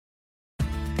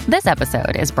This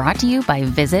episode is brought to you by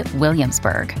Visit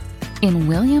Williamsburg. In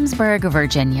Williamsburg,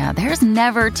 Virginia, there's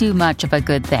never too much of a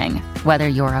good thing. Whether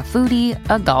you're a foodie,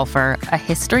 a golfer, a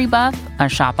history buff, a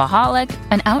shopaholic,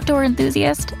 an outdoor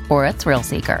enthusiast, or a thrill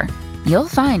seeker, you'll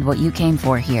find what you came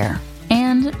for here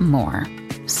and more.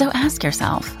 So ask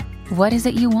yourself, what is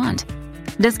it you want?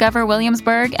 Discover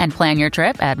Williamsburg and plan your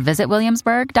trip at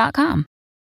visitwilliamsburg.com.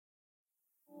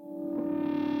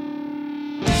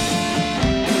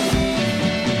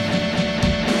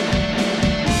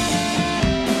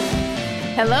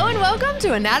 Hello and welcome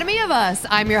to Anatomy of Us.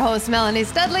 I'm your host, Melanie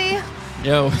Studley.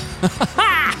 Yo.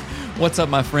 What's up,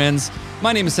 my friends?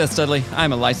 My name is Seth Studley.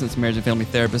 I'm a licensed marriage and family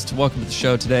therapist. Welcome to the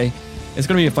show today. It's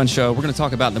going to be a fun show. We're going to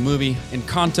talk about the movie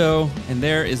Encanto, and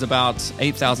there is about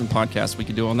 8,000 podcasts we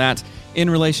could do on that in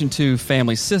relation to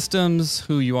family systems,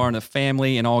 who you are in a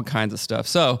family, and all kinds of stuff.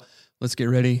 So let's get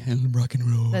ready and rock and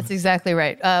roll. That's exactly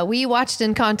right. We watched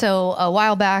Encanto a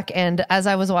while back, and as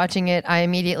I was watching it, I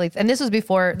immediately, and this was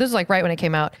like right when it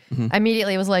came out, I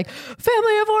immediately was like,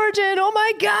 family of origin, oh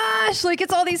my gosh, like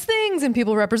it's all these things, and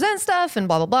people represent stuff, and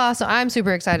blah, blah, blah. So I'm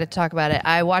super excited to talk about it.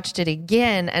 I watched it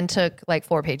again and took like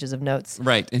 4 pages of notes.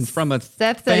 Right, and from a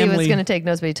Seth said he was going to take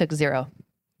notes, but he took 0.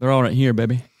 They're all right here,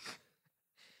 baby.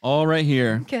 All right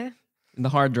here. Okay. In the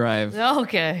hard drive.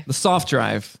 Okay. The soft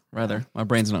drive, rather. My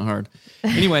brain's not hard.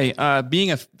 Anyway,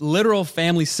 being a literal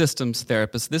family systems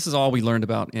therapist, this is all we learned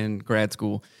about in grad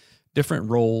school. Different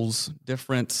roles,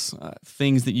 different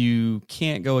things that you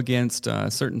can't go against,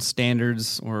 certain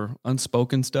standards or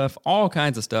unspoken stuff, all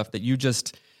kinds of stuff that you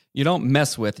don't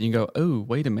mess with. And you go, oh,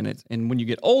 wait a minute. And when you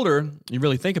get older, you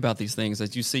really think about these things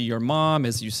as you see your mom,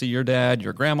 as you see your dad,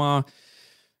 your grandma,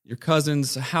 your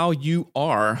cousins, how you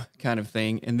are kind of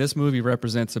thing. And this movie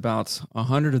represents about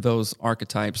 100 of those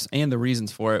archetypes and the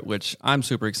reasons for it, which I'm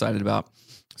super excited about.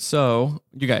 So,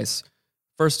 you guys,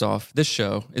 first off, this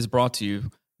show is brought to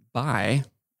you by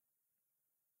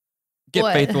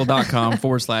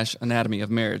getfaithful.com/anatomy of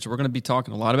marriage. We're going to be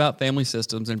talking a lot about family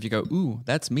systems. And if you go, ooh,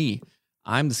 that's me.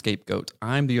 I'm the scapegoat.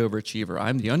 I'm the overachiever.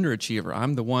 I'm the underachiever.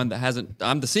 I'm the one that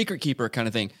I'm the secret keeper kind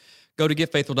of thing. Go to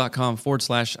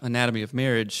getfaithful.com/anatomy of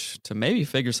marriage to maybe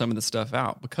figure some of this stuff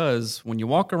out. Because when you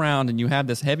walk around and you have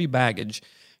this heavy baggage,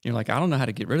 you're like, I don't know how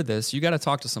to get rid of this. You got to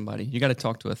talk to somebody. You got to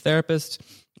talk to a therapist,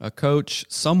 a coach,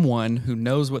 someone who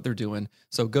knows what they're doing.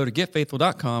 So go to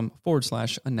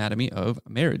getfaithful.com/anatomy of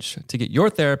marriage to get your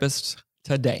therapist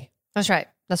today. That's right.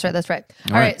 All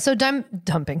right. So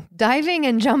diving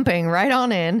and jumping right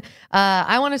on in.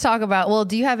 I want to talk about,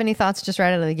 do you have any thoughts just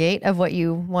right out of the gate of what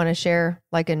you want to share,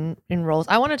 like in roles?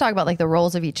 I want to talk about like the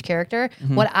roles of each character,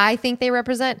 what I think they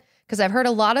represent, because I've heard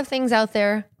a lot of things out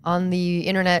there on the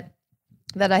internet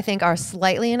that I think are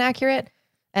slightly inaccurate.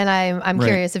 And I'm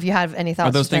curious if you have any thoughts.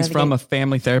 Are those things from a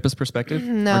family therapist perspective?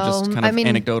 No. Or just kind of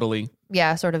anecdotally?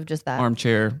 Yeah, sort of just that.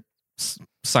 Armchair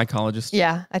psychologist?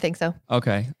 Yeah, I think so.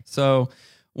 Okay. So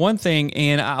one thing,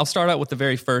 and I'll start out with the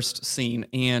very first scene.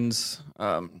 And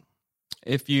I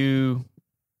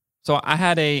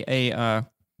had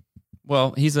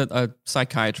he's a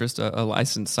psychiatrist, a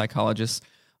licensed psychologist,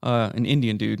 an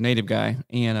Indian dude, native guy,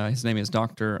 and his name is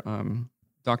Dr.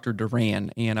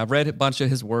 Duran. And I've read a bunch of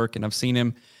his work, and I've seen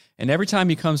him. And every time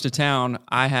he comes to town,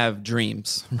 I have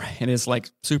dreams, right? And it's like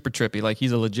super trippy. Like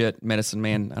he's a legit medicine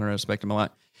man. I respect him a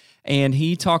lot. And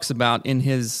he talks about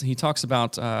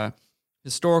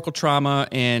historical trauma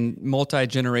and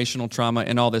multi-generational trauma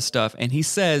and all this stuff. And he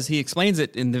explains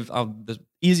it in the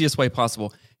easiest way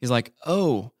possible. He's like,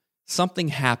 oh, something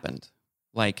happened.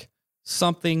 Like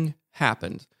something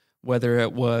happened, whether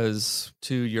it was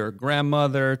to your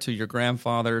grandmother, to your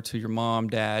grandfather, to your mom,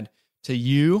 dad, to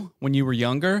you when you were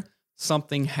younger,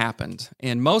 something happened.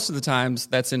 And most of the times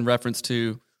that's in reference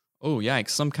to, oh, yikes,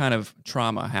 some kind of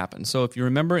trauma happened. So if you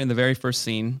remember in the very first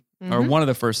scene, or one of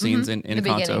the first scenes in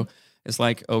Encanto, it's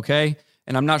like, okay,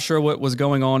 and I'm not sure what was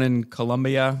going on in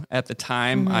Colombia at the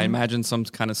time. I imagine some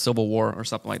kind of civil war or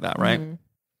something like that, right?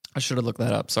 I should have looked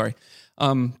that up, sorry.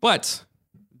 But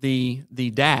the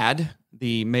dad,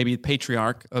 maybe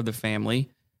patriarch of the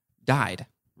family, died,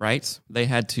 right? They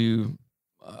had to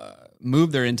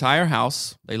move their entire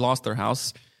house. They lost their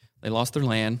house. They lost their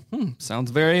land.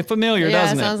 Sounds very familiar,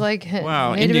 doesn't it? Yeah, sounds like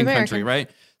wow, Native Indian American country, right?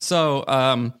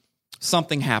 So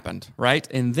something happened, right?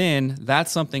 And then that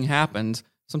something happened.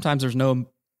 Sometimes there's no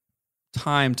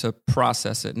time to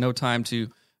process it, no time to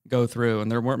go through.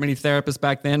 And there weren't many therapists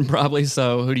back then, probably.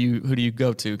 So who do you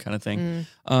go to, kind of thing?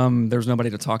 There's nobody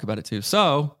to talk about it to.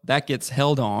 So that gets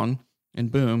held on,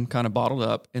 and boom, kind of bottled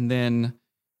up. And then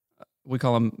we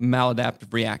call them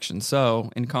maladaptive reactions.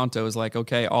 So Encanto is like,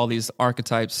 okay, all these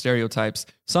archetypes, stereotypes,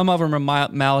 some of them are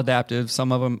maladaptive,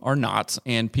 some of them are not,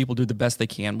 and people do the best they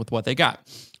can with what they got.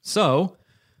 So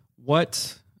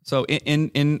in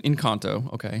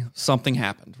Encanto, okay, something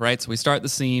happened, right? So we start the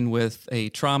scene with a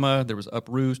trauma, there was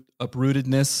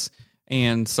uprootedness,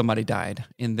 and somebody died.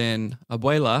 And then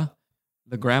Abuela,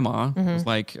 the grandma, was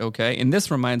like, okay. And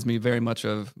this reminds me very much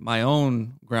of my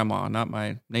own grandma, not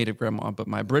my native grandma, but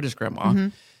my British grandma.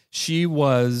 She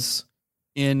was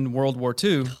in World War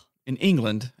II in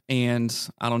England. And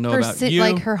I don't know about you.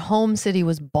 Like her home city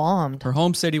was bombed. Her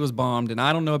home city was bombed. And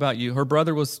I don't know about you. Her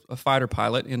brother was a fighter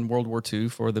pilot in World War II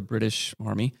for the British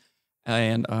Army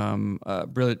and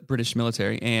British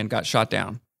military, and got shot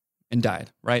down and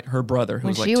died, right? Her brother, who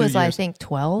when was like she 2 was, years. I think,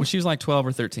 12. When she was like 12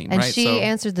 or 13, and right? she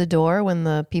answered the door when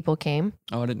the people came.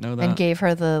 Oh, I didn't know that. And gave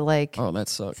her the Oh, that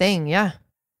sucks. thing. Yeah.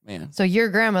 Man. So your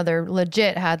grandmother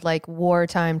legit had like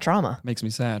wartime trauma. Makes me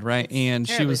sad, right? And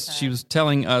she terribly was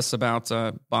telling us about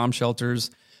bomb shelters,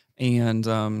 and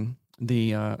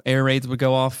the air raids would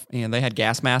go off, and they had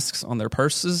gas masks on their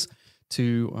purses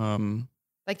to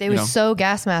like they would sew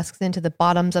gas masks into the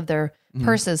bottoms of their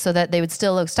purses so that they would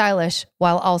still look stylish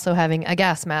while also having a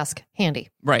gas mask handy.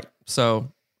 Right.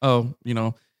 So,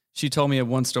 she told me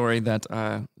one story that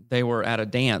they were at a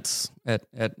dance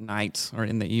at night or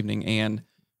in the evening, and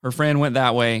her friend went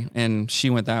that way and she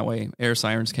went that way. Air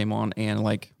sirens came on, and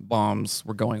like bombs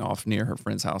were going off near her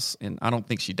friend's house. And I don't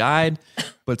think she died,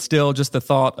 but still just the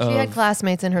thought of... She had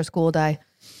classmates in her school die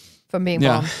from being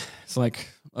bombed. It's like,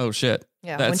 oh shit.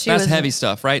 Yeah, that's heavy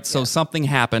stuff, right? So something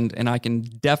happened, and I can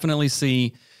definitely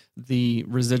see the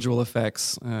residual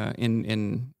effects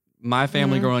in my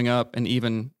family growing up, and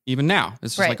even now.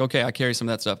 It's just like, okay, I carry some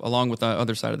of that stuff along with the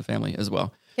other side of the family as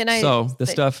well. So the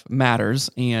stuff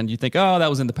matters, and you think, oh, that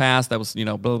was in the past, that was,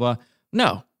 blah, blah, blah.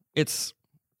 No, it's,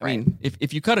 I mean,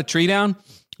 if you cut a tree down,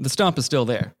 the stump is still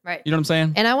there. Right. You know what I'm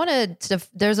saying? And I wanted to,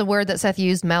 there's a word that Seth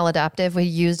used, maladaptive. We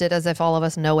used it as if all of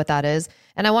us know what that is.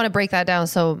 And I want to break that down.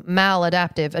 So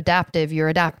maladaptive, adaptive, you're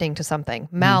adapting to something.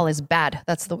 Mal is bad.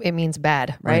 It means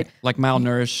bad, right? Like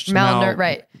malnourished.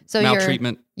 Right. So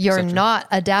maltreatment. You're not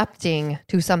adapting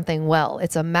to something well.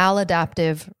 It's a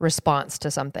maladaptive response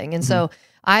to something. And so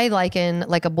I liken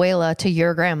like Abuela to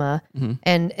your grandma,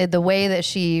 and the way that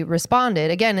she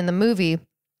responded, again, in the movie,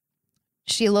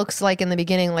 she looks like in the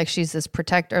beginning, like she's this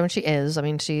protector, and she is. I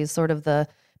mean, she's sort of the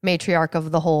matriarch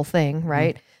of the whole thing,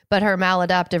 right? But her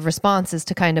maladaptive response is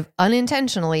to kind of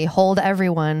unintentionally hold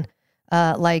everyone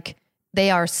like they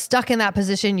are stuck in that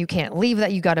position. You can't leave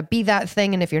that. You got to be that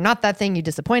thing. And if you're not that thing, you're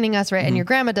disappointing us, right? And your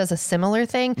grandma does a similar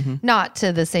thing, not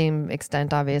to the same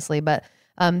extent, obviously, but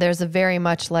there's a very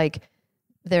much like,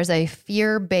 there's a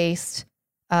fear-based,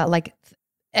 like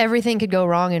everything could go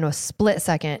wrong in a split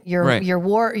second.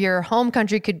 Your home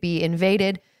country could be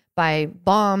invaded by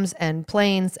bombs and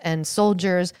planes and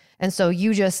soldiers. And so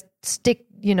you just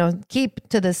keep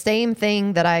to the same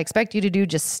thing that I expect you to do.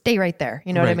 Just stay right there.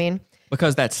 You know what I mean?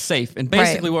 Because that's safe. And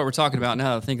basically what we're talking about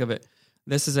now, to think of it,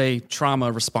 this is a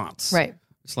trauma response. Right.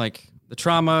 It's like the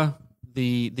trauma,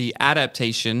 the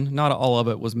adaptation, not all of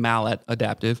it was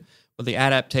maladaptive, but the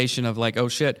adaptation of like, oh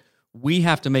shit, we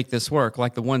have to make this work.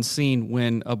 Like the one scene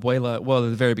when Abuela, at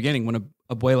the very beginning, when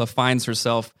Abuela finds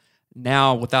herself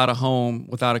now without a home,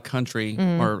 without a country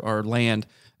or land,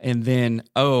 and then,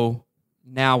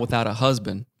 now without a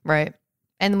husband. Right.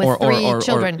 And with three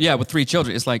children. With 3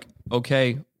 children. It's like,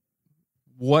 okay,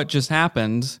 what just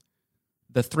happened?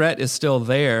 The threat is still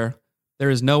there. There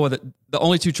is no other, the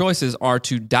only 2 choices are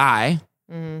to die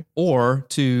or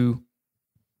to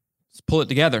pull it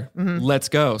together. Let's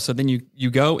go. So then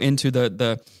you go into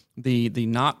the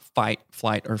not fight,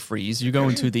 flight, or freeze. You go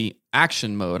into the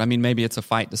action mode. I mean, maybe it's a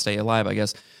fight to stay alive, I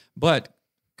guess. But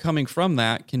coming from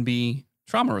that can be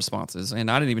trauma responses. And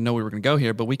I didn't even know we were going to go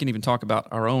here, but we can even talk about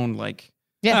our own, like,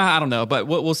 I don't know, but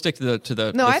we'll stick to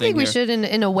the No, the I think we here. should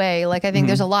in a way. Like, I think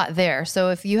there's a lot there. So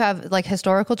if you have like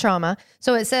historical trauma,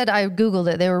 so it said, I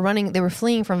Googled it, they were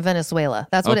fleeing from Venezuela.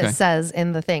 That's what it says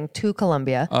in the thing, to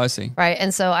Colombia. Oh, I see. Right.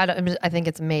 And so I think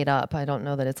it's made up. I don't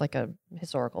know that it's like a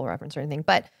historical reference or anything,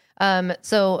 but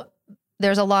so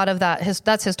there's a lot of that.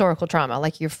 That's historical trauma.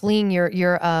 Like you're fleeing your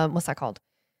what's that called?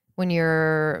 When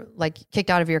you're like kicked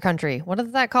out of your country. What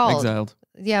is that called? Exiled.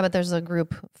 Yeah, but there's a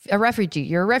group, a refugee.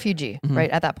 You're a refugee, right,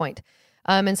 at that point.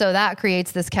 And so that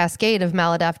creates this cascade of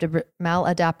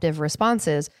maladaptive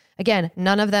responses. Again,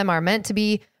 none of them are meant to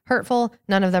be hurtful.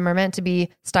 None of them are meant to be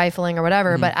stifling or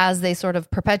whatever. But as they sort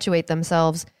of perpetuate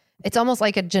themselves, it's almost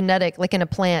like a genetic, like in a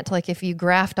plant. Like if you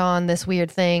graft on this weird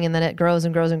thing and then it grows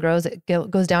and grows and grows, it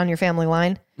goes down your family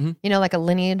line, like a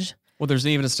lineage. Well, there's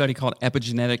even a study called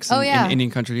epigenetics in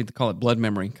Indian country. They call it blood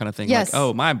memory kind of thing. Yes.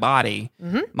 Like, my body,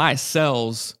 my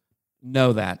cells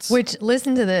know that. Which,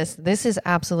 listen to this. This is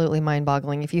absolutely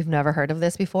mind-boggling if you've never heard of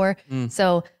this before.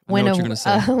 So when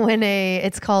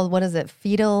it's called, what is it?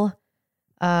 Fetal,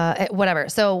 whatever.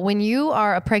 So when you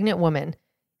are a pregnant woman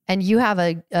and you have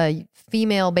a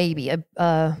female baby,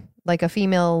 like a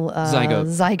female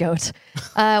zygote.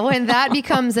 When that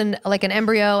becomes an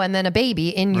embryo and then a baby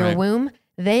in your womb,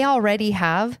 they already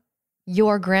have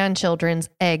your grandchildren's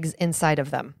eggs inside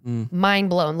of them. Mind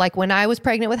blown. Like when I was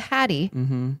pregnant with Hattie,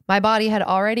 my body had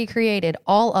already created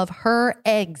all of her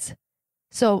eggs.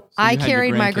 So I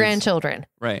carried my grandchildren.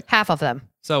 Right. Half of them.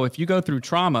 So if you go through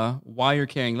trauma while you're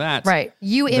carrying that,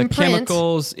 you imprint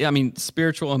chemicals,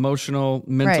 spiritual, emotional,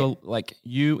 mental, like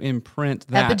you imprint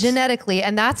that epigenetically.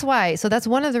 And that's why, so that's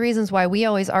one of the reasons why we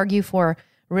always argue for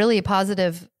really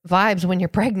positive vibes when you're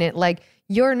pregnant. Like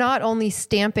you're not only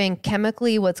stamping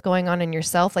chemically what's going on in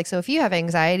yourself. Like, so if you have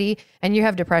anxiety and you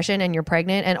have depression and you're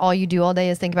pregnant and all you do all day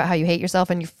is think about how you hate yourself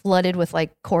and you're flooded with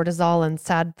like cortisol and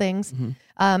sad things.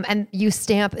 And you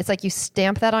stamp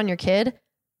that on your kid,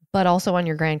 but also on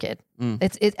your grandkid.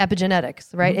 It's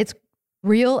epigenetics, right? It's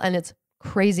real and it's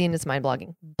crazy and it's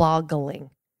boggling.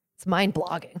 It's mind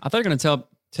blogging. I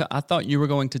thought you were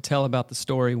going to tell about the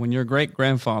story when your great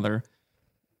grandfather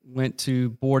went to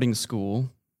boarding school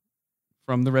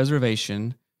from the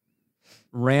reservation,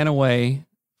 ran away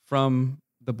from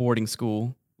the boarding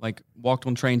school, like walked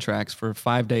on train tracks for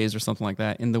 5 days or something like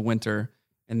that in the winter,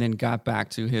 and then got back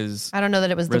to his I don't know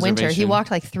that it was the winter. He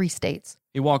walked like 3 states.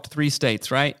 He walked 3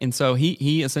 states, right? And so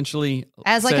he essentially...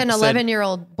 As like an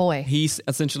 11-year-old boy. He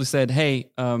essentially said, hey,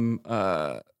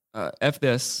 F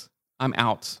this, I'm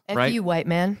out, F right? you, white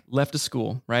man. Left of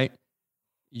school, right?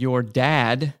 Your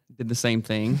dad did the same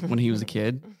thing when he was a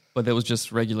kid, but that was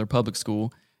just regular public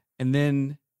school. And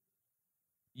then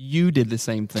you did the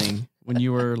same thing when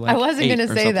you were like I wasn't going to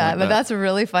say that, but that's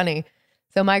really funny.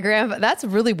 So my that's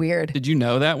really weird. Did you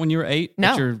know that when you were 8?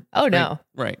 No. No.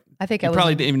 Right. I think you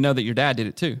probably didn't even know that your dad did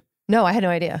it too. No, I had no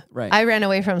idea. Right. I ran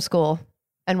away from school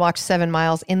and walked 7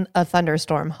 miles in a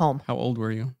thunderstorm home. How old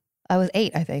were you? I was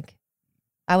 8, I think.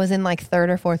 I was in like 3rd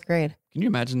or 4th grade. Can you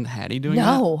imagine Hattie doing that?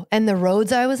 No. And the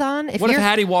roads I was on. What if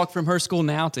Hattie walked from her school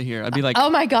now to here? I'd be like, oh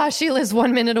my gosh, she lives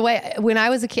 1 minute away. When I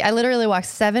was a kid, I literally walked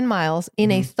 7 miles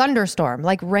in a thunderstorm,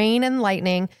 like rain and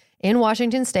lightning in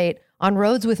Washington State on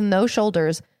roads with no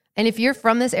shoulders. And if you're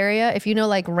from this area, if you know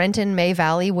like Renton, May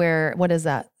Valley, what is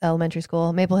that elementary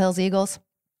school? Maple Hills Eagles.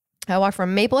 I walked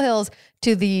from Maple Hills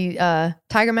to the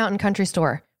Tiger Mountain Country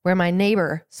Store where my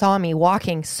neighbor saw me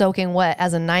walking soaking wet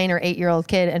as a 9 or 8-year-old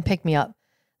kid and picked me up.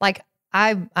 Like,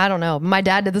 I don't know. My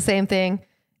dad did the same thing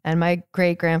and my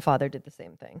great grandfather did the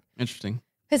same thing. Interesting.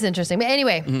 It's interesting. But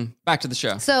anyway. Back to the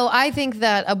show. So I think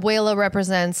that Abuela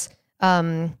represents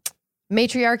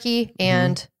matriarchy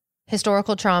and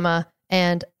historical trauma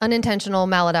and unintentional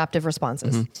maladaptive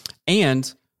responses.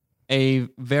 And a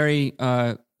very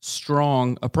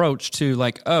strong approach to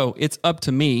like, oh, it's up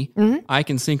to me. I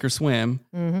can sink or swim.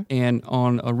 And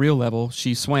on a real level,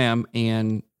 she swam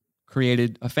and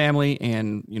created a family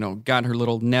and, got her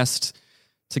little nest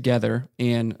together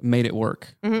and made it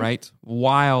work, right?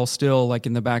 While still like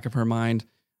in the back of her mind,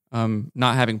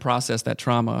 not having processed that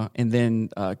trauma and then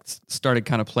started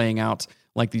kind of playing out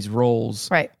like these roles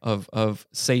of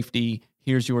safety.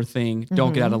 Here's your thing.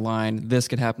 Don't get out of line. This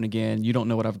could happen again. You don't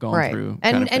know what I've gone through.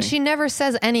 And she never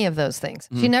says any of those things.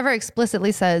 She never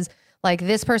explicitly says, like,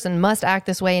 this person must act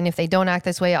this way, and if they don't act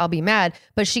this way, I'll be mad.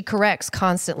 But she corrects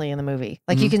constantly in the movie.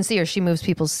 Like, you can see her. She moves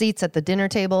people's seats at the dinner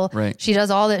table. Right. She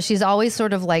does all that. She's always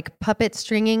sort of like puppet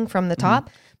stringing from the top.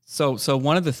 So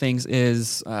one of the things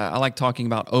is, I like talking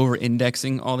about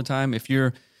over-indexing all the time. If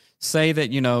say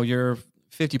that, you're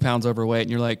 50 pounds overweight and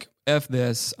you're like, F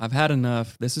this, I've had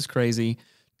enough, this is crazy,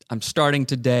 I'm starting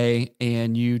today,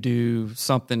 and you do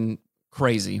something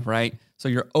crazy, right? So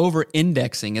you're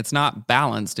over-indexing, it's not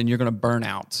balanced, and you're going to burn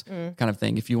out kind of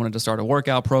thing. If you wanted to start a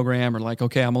workout program or like,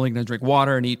 okay, I'm only going to drink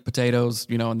water and eat potatoes,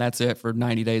 and that's it for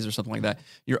 90 days or something like that.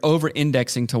 You're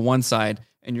over-indexing to one side,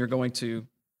 and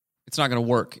it's not going to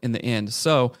work in the end.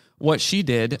 So what she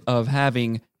did of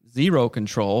having zero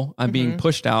control. I'm being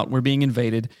pushed out. We're being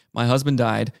invaded. My husband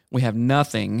died. We have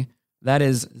nothing. That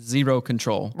is zero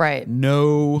control. Right.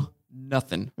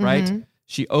 Nothing. Right.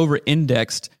 She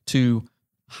over-indexed to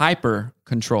hyper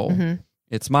control.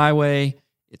 It's my way.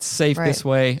 It's safe this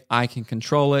way. I can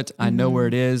control it. I know where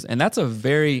it is. And that's a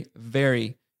very,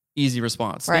 very easy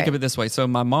response. Right. Think of it this way. So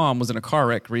my mom was in a car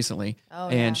wreck recently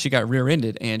and she got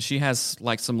rear-ended and she has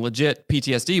like some legit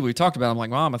PTSD. We talked about it. I'm like,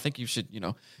 Mom, I think you should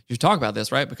talk about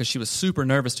this, right? Because she was super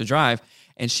nervous to drive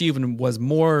and she even was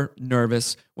more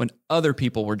nervous when other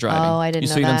people were driving. Oh, I didn't know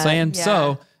You see what I'm that. saying? Yeah.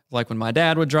 So like when my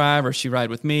dad would drive or she'd ride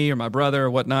with me or my brother or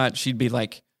whatnot, she'd be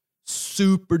like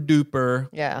super duper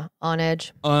Yeah. On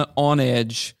edge. on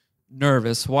edge,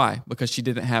 nervous. Why? Because she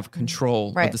didn't have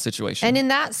control of the situation. And in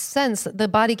that sense, the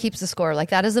body keeps the score. Like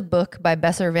that is a book by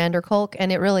Besser van der Kolk.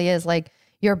 And it really is like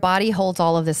your body holds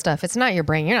all of this stuff. It's not your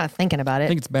brain. You're not thinking about I it.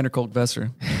 think it's Vanderkolk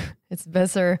Vesser. It's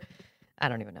Besser. I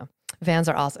don't even know. Vans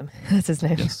are awesome. That's his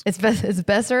name. Yes. It's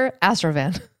Besser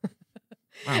Astrovan.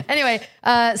 Wow. Anyway,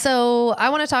 so I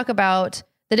want to talk about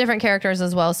the different characters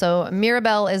as well. So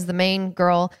Mirabelle is the main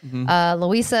girl.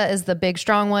 Louisa is the big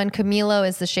strong one. Camilo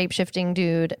is the shape-shifting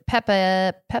dude.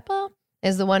 Peppa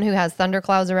is the one who has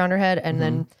thunderclouds around her head. And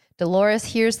then Dolores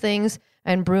hears things.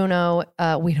 And Bruno,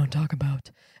 we don't talk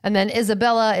about. And then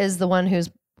Isabella is the one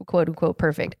who's quote unquote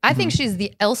perfect. I think she's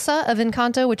the Elsa of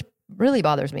Encanto, which really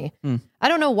bothers me. I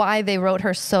don't know why they wrote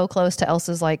her so close to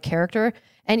Elsa's like character.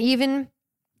 And even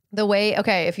the way,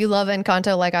 okay, if you love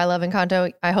Encanto like I love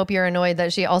Encanto, I hope you're annoyed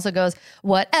that she also goes,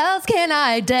 what else can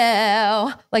I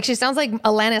do? Like she sounds like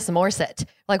Alanis Morissette.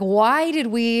 Like why did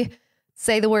we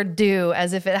say the word do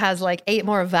as if it has like 8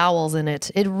 more vowels in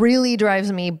it? It really drives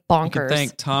me You bonkers. can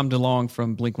thank Tom DeLonge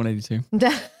from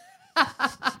Blink-182.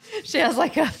 She has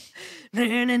like a,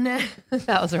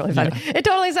 that was really funny. It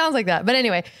totally sounds like that. But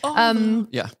anyway,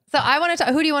 Yeah. so I want to,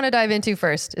 who do you want to dive into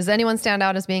first? Does anyone stand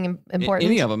out as being important?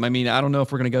 Any of them. I mean, I don't know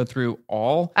if we're going to go through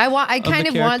all. I kind the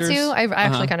of want to. characters? I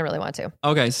actually kind of really want to.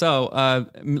 Okay, so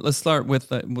let's start with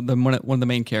one of the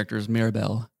main characters,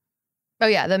 Mirabelle. Oh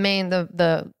yeah, the main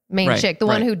Right, chick, the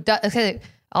one right. who does. Okay,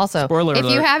 also, Spoiler if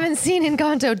you alert. haven't seen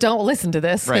Encanto, don't listen to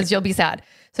this because Right. you'll be sad.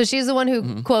 So she's the one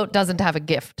who quote doesn't have a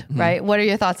gift, right? What are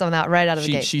your thoughts on that right out of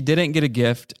the gate? She didn't get a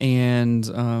gift,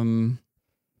 and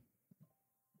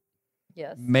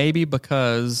Yes. maybe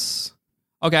because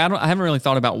I haven't really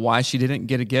thought about why she didn't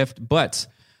get a gift, but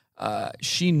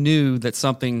she knew that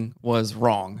something was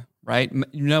wrong, right?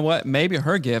 You know what? Maybe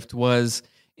her gift was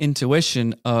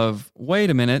intuition of, wait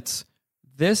a minute,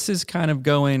 this is kind of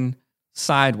going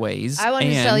sideways. I want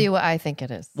to tell you what I think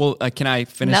it is. Well, can I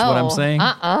finish what I'm saying?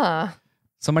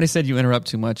 Somebody said you interrupt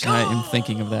too much, and I am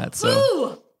thinking of that.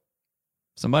 So,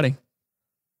 somebody.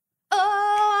 Oh,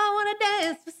 I want to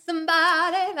dance with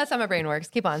somebody. That's how my brain works.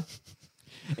 Keep on.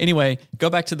 Anyway, go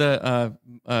back to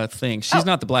the thing. She's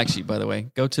not the black sheep, by the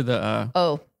way. Go to the.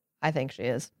 Oh, I think she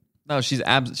is. No, she's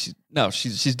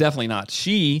definitely not.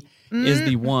 She is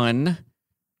the one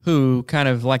who kind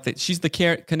of like that. She's the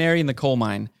canary in the coal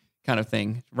mine kind of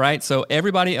thing, right? So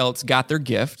everybody else got their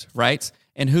gift, right?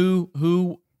 And who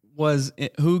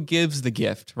gives the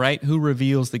gift, right? Who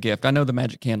reveals the gift? I know the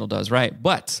magic candle does, right?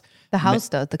 But The house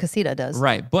does. The casita does.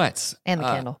 right, but And the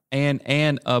candle. and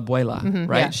abuela,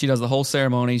 right? yeah. She does the whole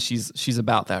ceremony. She's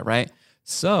about that, right?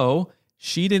 So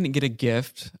she didn't get a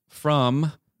gift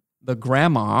from the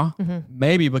grandma,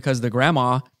 maybe because the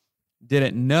grandma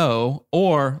didn't know,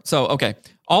 or so okay.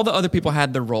 All the other people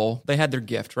had their role. They had their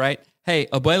gift, right? Hey,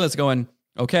 abuela's going,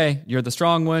 okay, you're the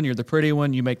strong one, you're the pretty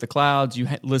one, you make the clouds, you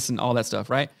listen, all that stuff,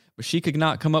 right? But she could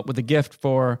not come up with a gift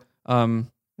for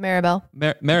Maribel.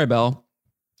 Maribel,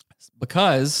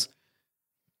 because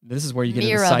this is where you get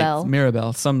into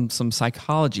Mirabelle, some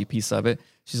psychology piece of it.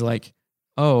 She's like,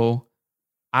 oh,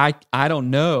 I don't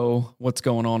know what's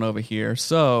going on over here.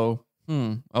 So,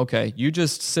 okay, you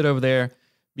just sit over there,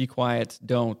 be quiet,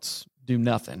 don't do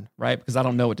nothing, right? Because I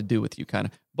don't know what to do with you, kind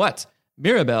of. But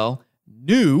Mirabelle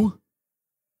knew,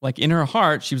 like in her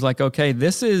heart, she was like, okay,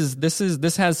 this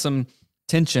has some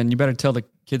tension. You better tell the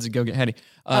kids to go get Hetty.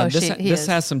 This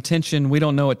has some tension. We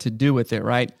don't know what to do with it,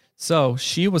 right? So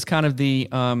she was kind of the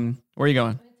where are you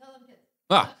going?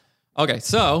 Okay.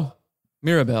 So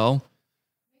Mirabelle.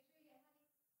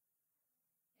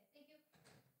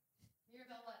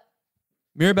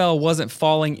 Mirabelle wasn't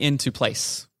falling into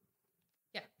place.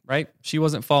 Yeah. Right? She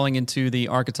wasn't falling into the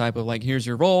archetype of like, here's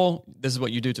your role. This is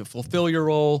what you do to fulfill your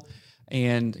role.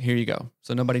 And here you go.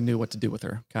 So nobody knew what to do with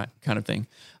her, kind of thing,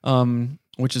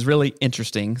 which is really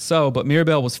interesting. So, but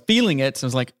Mirabelle was feeling it. So it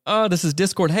was like, oh, this is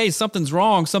discord. Hey, something's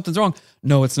wrong. Something's wrong.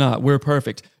 No, it's not. We're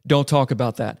perfect. Don't talk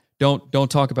about that.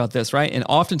 Don't talk about this, right? And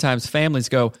oftentimes families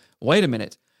go, wait a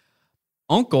minute.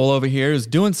 Uncle over here is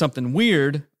doing something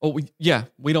weird. Oh,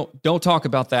 we don't talk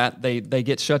about that. They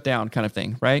get shut down, kind of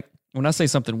thing, right? When I say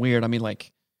something weird, I mean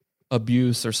like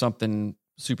abuse or something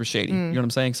super shady. You know what I'm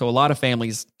saying? So a lot of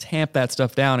families tamp that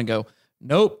stuff down and go,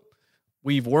 nope,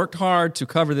 we've worked hard to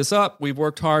cover this up. We've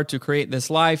worked hard to create this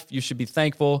life. You should be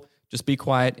thankful. Just be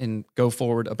quiet and go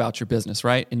forward about your business,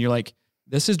 right? And you're like,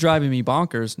 this is driving me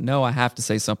bonkers. No, I have to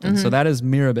say something. So that is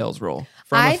Mirabel's role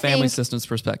from a family systems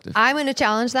perspective. I'm going to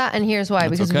challenge that, and here's why.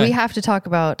 That's because okay. we have to talk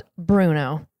about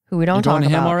Bruno, who we don't talk going to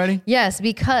about. him already? Yes,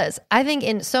 because I think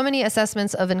in so many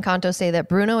assessments of Encanto say that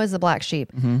Bruno is the black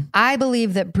sheep. I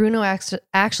believe that Bruno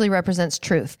actually represents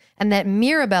truth, and that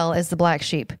Mirabel is the black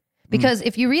sheep. Because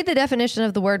if you read the definition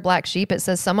of the word black sheep, it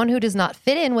says someone who does not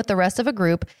fit in with the rest of a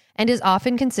group and is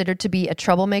often considered to be a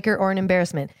troublemaker or an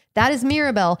embarrassment. That is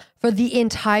Mirabel for the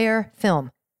entire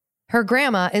film. Her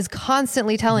grandma is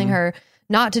constantly telling her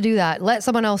not to do that. Let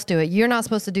someone else do it. You're not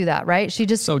supposed to do that, right? She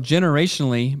just... So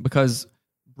generationally, because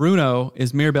Bruno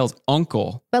is Mirabel's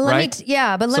uncle, But let right? me...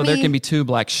 Yeah, but let so me... there can be two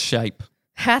black sheep.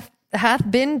 Hath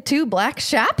been two black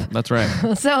sheep? That's right.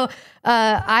 So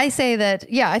I say that,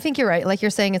 I think you're right. Like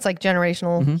you're saying, it's like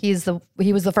generational.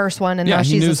 He was the first one, and now he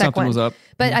she's knew the second something one. was up.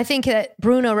 But I think that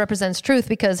Bruno represents truth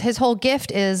because his whole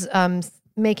gift is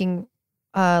making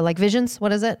like visions.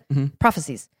 What is it?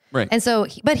 Prophecies. Right. And so,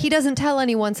 but he doesn't tell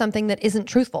anyone something that isn't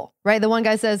truthful, right? The one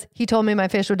guy says, he told me my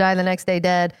fish would die the next day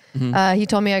dead. He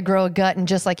told me I'd grow a gut, and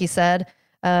just like he said,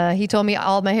 he told me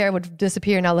all my hair would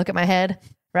disappear. Now look at my head,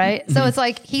 right? So it's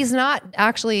like, he's not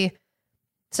actually...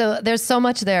 So there's so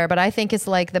much there, but I think it's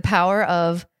like the power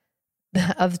of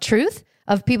truth,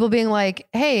 of people being like,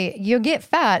 hey, you'll get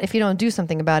fat if you don't do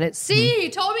something about it. See, he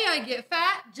told me I'd get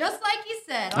fat, just like he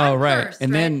said. Oh, right. First,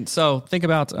 and then, so think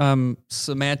about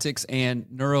semantics and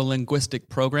neuro-linguistic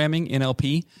programming,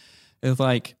 NLP. It's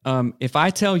like, if I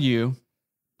tell you,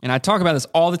 and I talk about this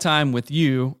all the time with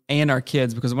you and our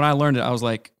kids, because when I learned it, I was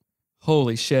like,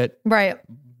 holy shit. Right.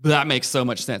 That makes so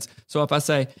much sense. So if I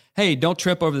say, hey, don't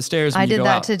trip over the stairs when I you did go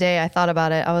that out. today. I thought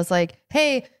about it. I was like,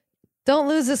 hey, don't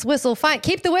lose this whistle. Fine,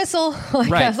 keep the whistle.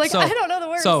 Like, Right. I was like, So- I don't know the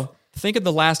words. So think of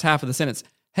the last half of the sentence.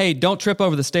 Hey, don't trip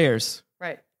over the stairs.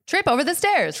 Right. Trip over the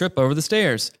stairs. Trip over the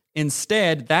stairs.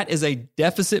 Instead, that is a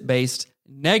deficit-based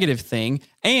negative thing.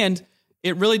 And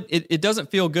it really, it doesn't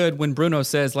feel good when Bruno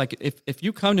says, like, if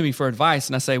you come to me for advice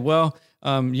and I say, well,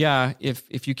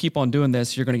 if you keep on doing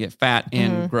this, you're going to get fat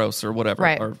and gross or whatever.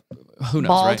 Right. Or who knows,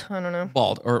 Bald. right? I don't know.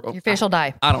 Bald. Or Your face will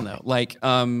die. I don't know. Like,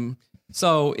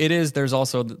 so it is, there's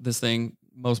also this thing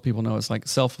most people know, it's like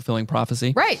self-fulfilling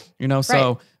prophecy. Right. You know,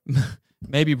 so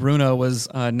maybe Bruno was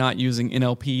not using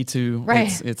NLP to,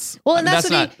 Right. It's Well, and that's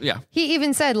not, what he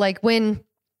even said, like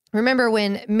remember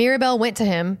when Mirabel went to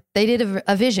him, they did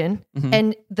a vision,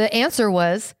 and the answer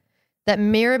was that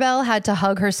Mirabel had to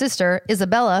hug her sister,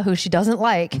 Isabella, who she doesn't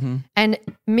like. And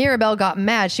Mirabel got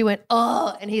mad. She went,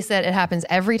 oh, and he said it happens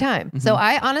every time. So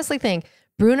I honestly think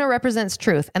Bruno represents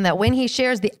truth, and that when he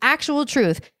shares the actual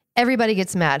truth, everybody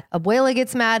gets mad. Abuela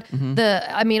gets mad.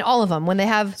 All of them, when they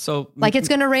have, like, it's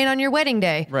going to rain on your wedding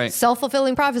day. Right.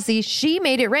 Self-fulfilling prophecy. She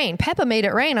made it rain. Peppa made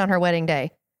it rain on her wedding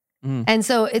day. And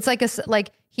so it's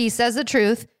like he says the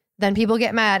truth, then people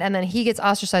get mad, and then he gets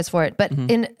ostracized for it. But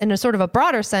in a sort of a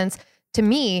broader sense, to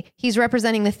me, he's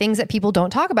representing the things that people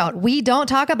don't talk about. We don't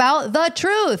talk about the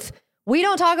truth. We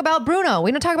don't talk about Bruno.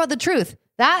 We don't talk about the truth.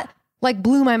 That like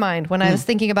blew my mind when I was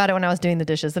thinking about it when I was doing the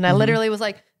dishes. And I literally was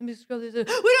like, we don't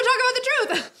talk about the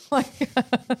truth. Like,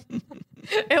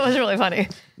 it was really funny.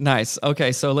 Nice.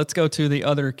 Okay, so let's go to the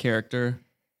other character,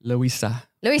 Luisa.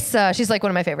 Luisa, she's like one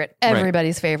of my favorite.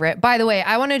 Everybody's favorite. By the way,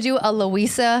 I want to do a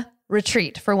Luisa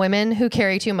retreat for women who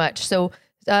carry too much. So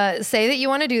say that you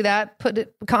want to do that. Put a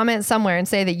comment somewhere and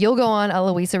say that you'll go on a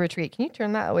Luisa retreat. Can you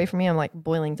turn that away from me? I'm like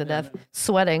boiling to death,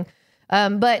 sweating.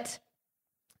 But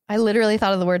I literally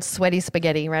thought of the word sweaty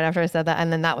spaghetti right after I said that.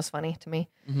 And then that was funny to me.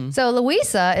 So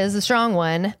Luisa is a strong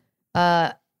one.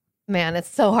 Man, it's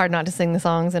so hard not to sing the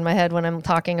songs in my head when I'm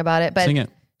talking about it. But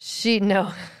Sing it.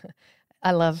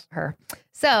 I love her.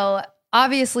 So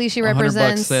obviously she $100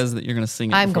 represents. says that you're going to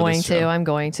sing it. I'm before going this to. show. I'm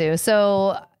going to.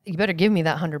 So you better give me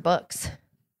that $100.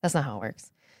 That's not how it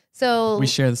works. So We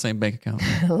share the same bank account.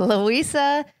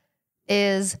 Luisa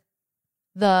is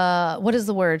what is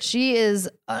the word? She is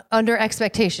under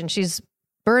expectation. She's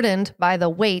burdened by the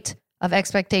weight of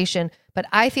expectation. But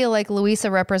I feel like Luisa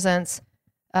represents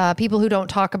people who don't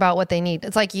talk about what they need.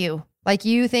 It's like you. Like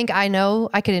you think, I know,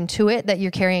 I could intuit that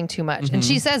you're carrying too much. And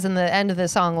she says in the end of the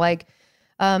song, like,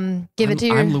 give it to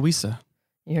your... I'm Luisa.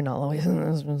 You're not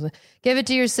Luisa. Give it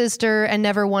to your sister and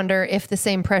never wonder if the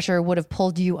same pressure would have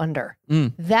pulled you under.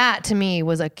 That to me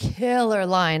was a killer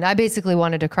line. I basically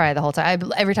wanted to cry the whole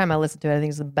time. Every time I listen to it, I think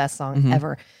it's the best song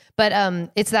ever.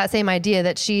 But it's that same idea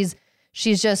that she's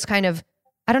just kind of,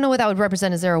 I don't know what that would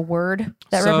represent. Is there a word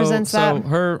that represents that? So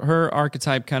her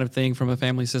archetype kind of thing from a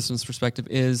family systems perspective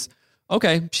is,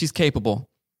 okay, she's capable.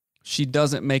 she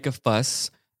doesn't make a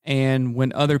fuss. And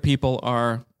when other people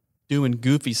are doing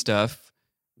goofy stuff,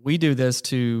 we do this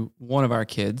to one of our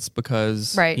kids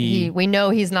because we know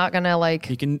he's not gonna like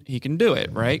he can do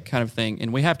it, right? Kind of thing.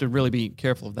 And we have to really be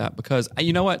careful of that because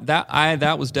you know what?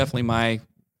 That was definitely my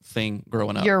thing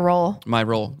growing up. Your role. My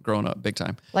role growing up, big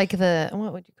time. Like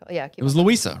what would you call it? Yeah. It was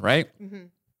Louisa, right? Mm-hmm.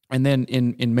 And then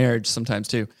in marriage sometimes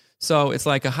too. So it's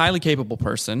like a highly capable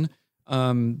person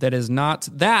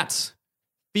that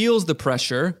feels the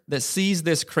pressure, that sees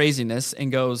this craziness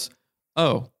and goes,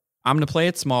 oh, I'm going to play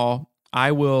it small.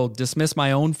 I will dismiss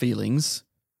my own feelings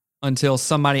until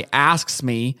somebody asks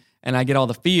me and I get all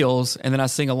the feels and then I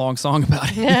sing a long song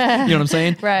about it. You know what I'm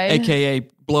saying? Right. AKA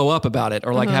blow up about it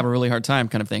or like have a really hard time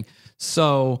kind of thing.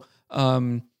 So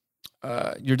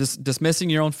you're just dismissing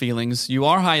your own feelings. You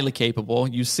are highly capable.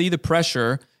 You see the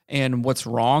pressure and what's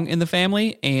wrong in the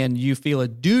family and you feel a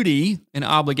duty, an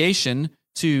obligation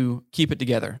to keep it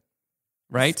together.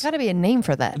 Right? There's got to be a name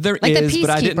for that. There like is, but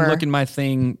I didn't look in my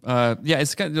thing.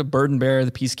 It's kind of the burden bearer,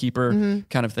 the peacekeeper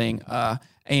kind of thing.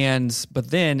 But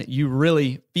then you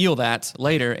really feel that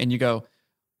later and you go,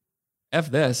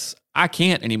 F this, I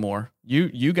can't anymore.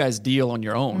 You guys deal on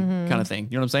your own kind of thing.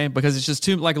 You know what I'm saying? Because it's just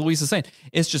too, like Louisa's saying,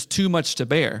 it's just too much to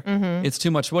bear. It's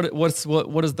too much. What is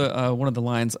the one of the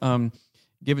lines?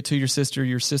 Give it to your sister.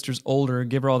 Your sister's older.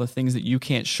 Give her all the things that you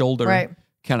can't shoulder. Right.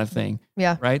 Kind of thing.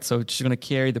 Yeah. Right. So she's going to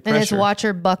carry the pressure. And it's watch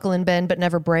her buckle and bend, but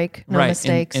never break. No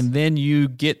mistakes. And then you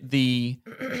give the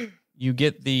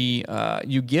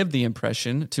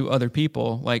impression to other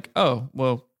people like, oh,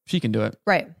 well, she can do it.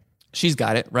 Right. She's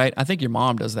got it. Right. I think your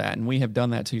mom does that. And we have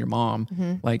done that to your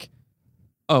mom. Like,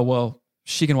 oh, well,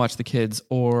 she can watch the kids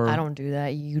or. I don't do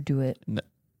that. You do it. No.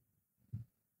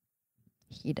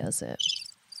 He does it.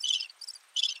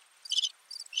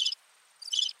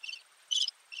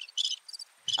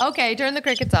 Okay, turn the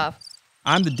crickets off.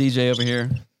 I'm the DJ over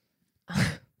here.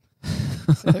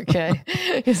 Okay,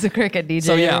 he's the cricket DJ.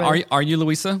 So yeah, are you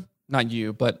Louisa? Not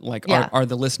you, but like are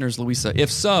the listeners Louisa?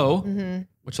 If so,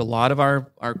 which a lot of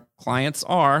our clients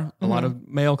are, a lot of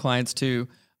male clients too,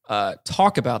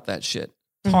 talk about that shit.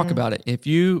 Talk about it. If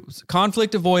you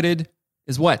conflict avoided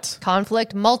is what?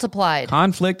 Conflict multiplied.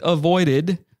 Conflict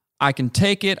avoided. I can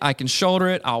take it. I can shoulder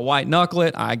it. I'll white knuckle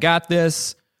it. I got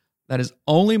this. That is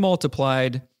only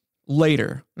multiplied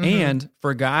later. And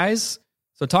for guys,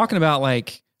 so talking about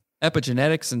like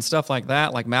epigenetics and stuff like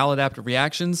that, like maladaptive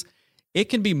reactions, it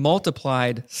can be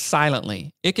multiplied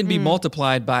silently. It can be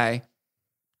multiplied by,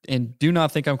 and do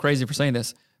not think I'm crazy for saying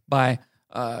this, by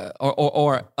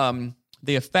the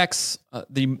effects,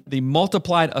 the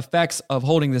multiplied effects of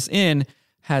holding this in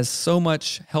has so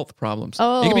much health problems.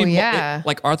 Oh, it can be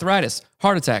like arthritis,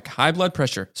 heart attack, high blood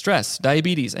pressure, stress,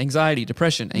 diabetes, anxiety,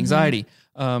 depression, anxiety.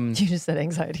 You just said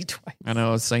anxiety twice. I know,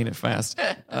 I was saying it fast.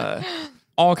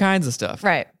 All kinds of stuff.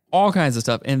 Right. All kinds of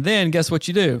stuff. And then guess what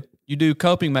you do? You do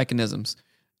coping mechanisms.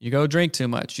 You go drink too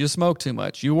much. You smoke too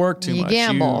much. You work too much.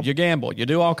 Gamble. You gamble. You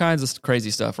do all kinds of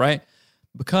crazy stuff, right?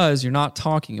 Because you're not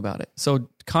talking about it. So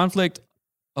conflict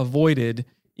avoided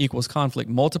equals conflict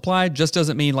multiplied just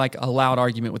doesn't mean like a loud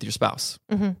argument with your spouse.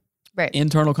 Right.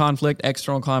 Internal conflict,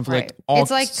 external conflict, right. all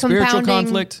it's like spiritual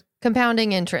conflict.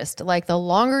 Compounding interest. Like the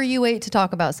longer you wait to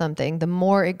talk about something, the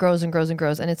more it grows and grows and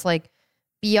grows. And it's like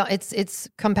beyond, it's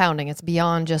compounding. It's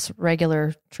beyond just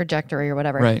regular trajectory or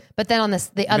whatever. Right. But then on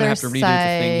the other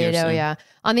side,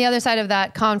 on the other side of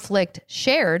that, conflict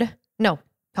shared. No,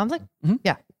 conflict?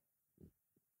 Yeah.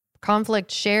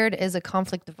 Conflict shared is a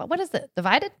conflict. What is it?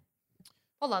 Divided?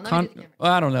 Hold on.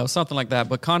 I don't know. Something like that.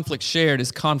 But conflict shared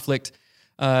is conflict,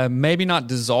 maybe not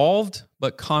dissolved,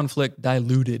 but conflict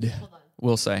diluted,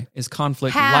 we'll say. Is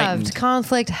conflict lightened.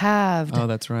 Conflict halved. Oh,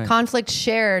 that's right. Conflict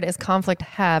shared is conflict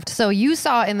halved. So you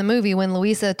saw in the movie when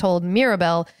Louisa told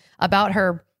Mirabel about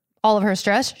all of her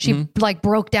stress, she like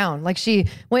broke down. Like she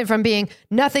went from being,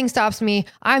 nothing stops me.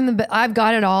 I've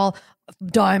got it all.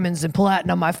 Diamonds and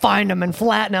platinum. I find them in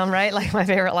platinum, right? Like my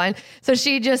favorite line. So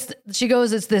she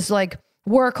goes, it's this like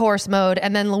workhorse mode.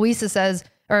 And then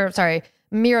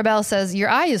Mirabel says, your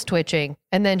eye is twitching.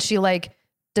 And then she like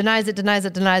denies it,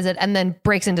 and then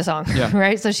breaks into song,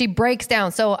 right? So she breaks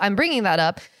down. So I'm bringing that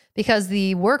up because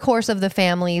the workhorse of the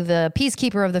family, the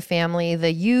peacekeeper of the family,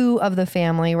 the you of the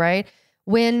family, right?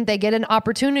 When they get an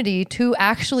opportunity to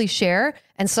actually share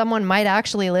and someone might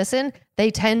actually listen, they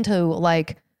tend to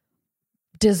like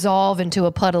dissolve into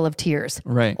a puddle of tears,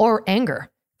 right? Or anger,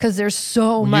 because there's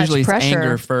so much usually pressure. It's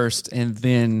anger first, and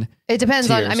then it depends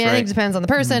tears, on. I mean, right? I think it depends on the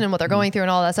person and what they're going through and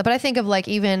all that stuff. But I think of like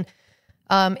even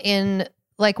in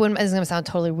like when, it's going to sound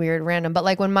totally weird, random, but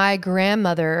like when my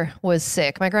grandmother was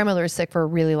sick for a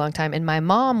really long time and my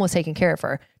mom was taking care of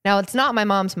her. Now it's not my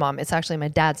mom's mom. It's actually my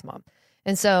dad's mom.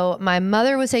 And so my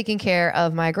mother was taking care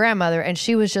of my grandmother and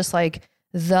she was just like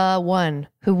the one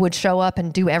who would show up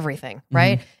and do everything.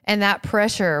 Right. And that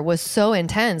pressure was so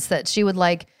intense that she would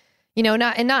like, you know,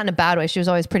 not in a bad way. She was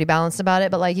always pretty balanced about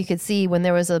it, but like you could see when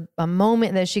there was a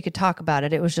moment that she could talk about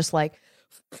it, it was just like,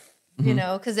 you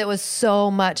know, because it was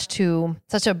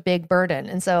such a big burden.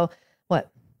 And so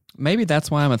what? Maybe that's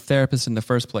why I'm a therapist in the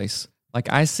first place.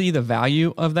 Like I see the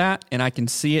value of that and I can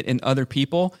see it in other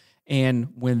people. And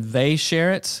when they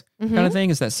share it, kind of thing,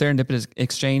 is that serendipitous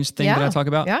exchange thing that I talk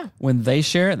about. Yeah. When they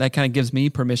share it, that kind of gives me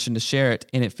permission to share it.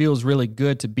 And it feels really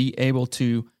good to be able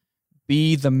to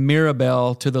be the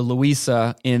Mirabelle to the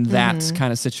Louisa in that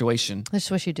kind of situation. I just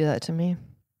wish you'd do that to me.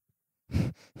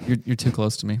 You're too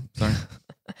close to me. Sorry.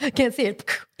 Can't see it.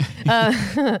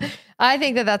 I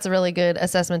think that that's a really good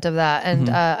assessment of that. And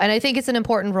I think it's an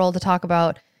important role to talk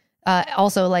about.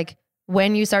 Also, like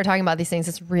when you start talking about these things,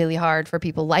 it's really hard for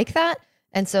people like that.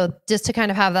 And so just to kind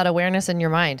of have that awareness in your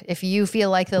mind, if you feel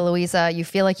like the Louisa, you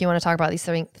feel like you want to talk about these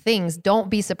things, don't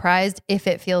be surprised if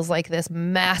it feels like this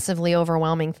massively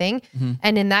overwhelming thing.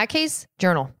 And in that case,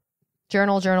 journal.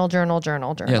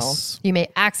 Yes. You may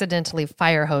accidentally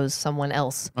fire hose someone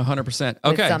else. 100%.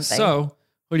 Okay, so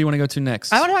who do you want to go to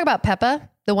next? I want to talk about Peppa,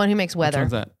 the one who makes weather.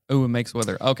 What's that? Oh, it makes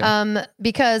weather. Okay.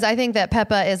 Because I think that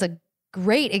Peppa is a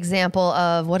great example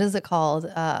of, what is it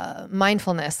called?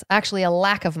 Mindfulness. Actually, a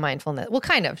lack of mindfulness. Well,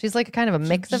 kind of. She's like a kind of a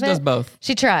mix of it. She does both.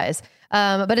 She tries.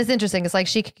 But it's interesting. It's like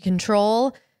she can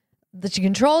control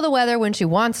the weather when she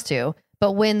wants to,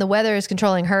 but when the weather is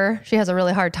controlling her, she has a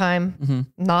really hard time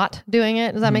not doing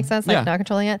it. Does that make sense? Like not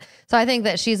controlling it. So I think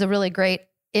that she's a really great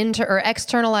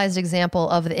externalized example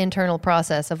of the internal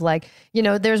process of like, you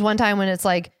know, there's one time when it's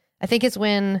like, I think it's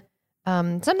when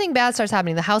something bad starts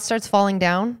happening. The house starts falling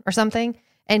down or something.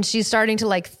 And she's starting to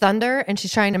like thunder and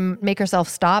she's trying to make herself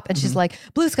stop. And she's like,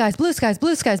 blue skies, blue skies,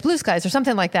 blue skies, blue skies, or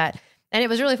something like that. And it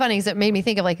was really funny because it made me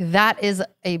think of like, that is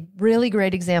a really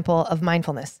great example of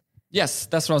mindfulness. Yes,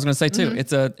 that's what I was going to say too.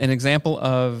 It's an example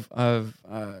of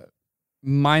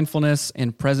mindfulness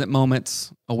and present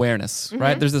moments awareness,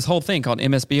 right? There's this whole thing called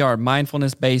MSBR,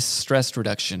 mindfulness-based stress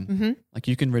reduction. Like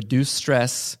you can reduce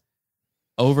stress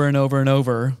over and over and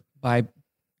over by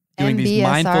doing MBSR? these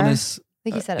mindfulness. I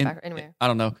think you said it back. Anyway, I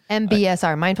don't know.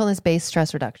 MBSR, mindfulness-based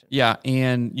stress reduction. Yeah,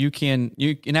 and you can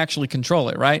actually control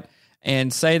it, right?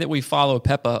 And say that we follow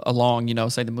Peppa along, you know,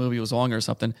 say the movie was long or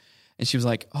something. And she was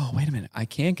like, oh, wait a minute, I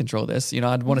can control this. You know,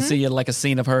 I'd want to see like a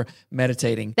scene of her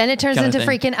meditating. Then it turns into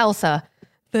freaking Elsa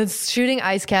that's shooting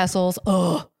ice castles.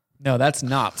 Oh, no, that's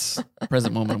not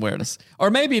present moment awareness. Or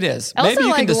maybe it is. Elsa, maybe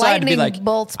you can decide to be like,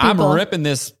 I'm ripping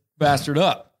this bastard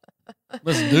up.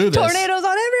 Let's do this. Tornadoes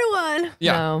on everyone.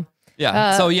 Yeah. No.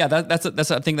 Yeah. So yeah,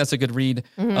 that's I think that's a good read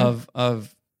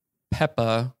of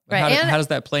Peppa. Right. How does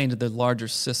that play into the larger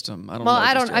system? I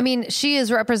don't know. I mean, she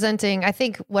is representing, I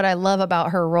think what I love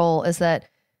about her role is that,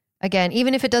 again,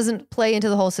 even if it doesn't play into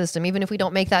the whole system, even if we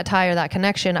don't make that tie or that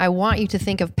connection, I want you to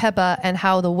think of Peppa and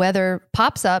how the weather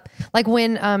pops up. Like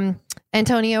when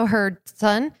Antonio, her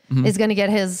son, is going to get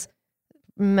his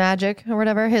magic or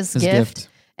whatever, his gift.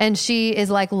 And she is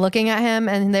like looking at him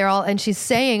and she's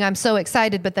saying, I'm so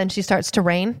excited, but then she starts to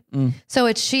rain. So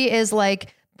she is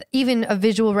like, even a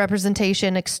visual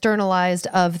representation externalized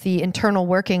of the internal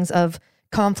workings of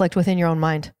conflict within your own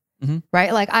mind,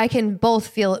 right? Like I can both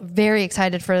feel very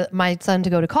excited for my son to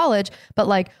go to college, but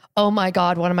like, oh my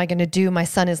God, what am I going to do? My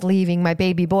son is leaving, my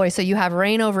baby boy. So you have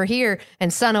rain over here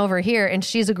and sun over here. And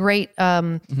she's a great, I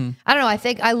don't know. I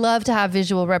think I love to have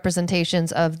visual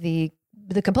representations of the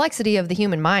complexity of the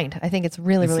human mind. I think it's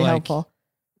really helpful.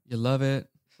 You love it,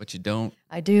 but you don't.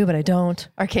 I do, but I don't.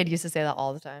 Our kid used to say that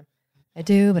all the time. I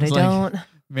do, but I don't.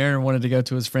 Marin wanted to go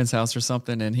to his friend's house or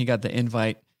something, and he got the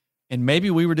invite. And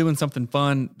maybe we were doing something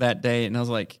fun that day, and I was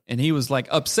like, and he was like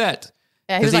upset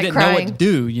because he didn't know what to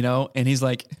do, you know. And he's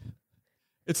like,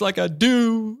 "It's like I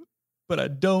do, but I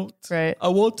don't. Right? I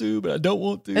want to, but I don't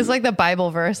want to." It's like the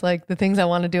Bible verse, like the things I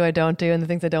want to do, I don't do, and the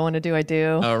things I don't want to do, I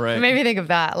do. Oh, right. It made me think of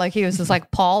that. Like he was just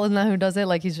like Paul, isn't that who does it?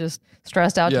 Like he's just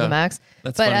stressed out to the max.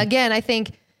 That's but funny. Again, I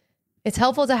think it's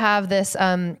helpful to have this,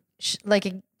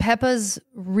 like Peppa's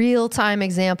real-time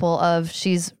example of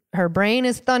her brain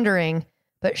is thundering,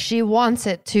 but she wants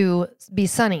it to be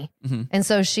sunny. And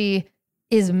so she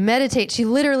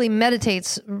literally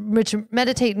meditates, which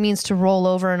meditate means to roll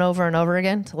over and over and over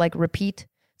again, to like repeat.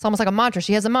 It's almost like a mantra.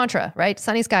 She has a mantra, right?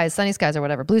 Sunny skies or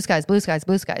whatever. Blue skies, blue skies,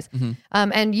 blue skies.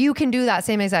 And you can do that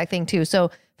same exact thing too. So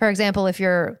for example, if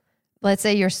you're let's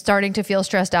say you're starting to feel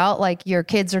stressed out, like your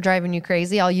kids are driving you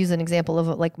crazy. I'll use an example of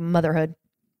like motherhood.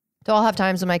 So I'll have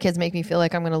times when my kids make me feel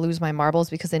like I'm going to lose my marbles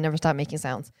because they never stop making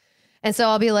sounds. And so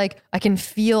I'll be like, I can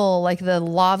feel like the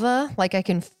lava, like I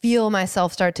can feel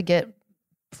myself start to get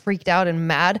freaked out and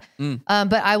mad.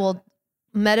 But I will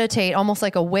meditate almost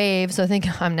like a wave. So I'm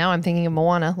thinking of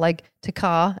Moana, like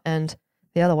Taka and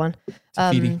the other one,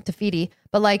 Tafiti.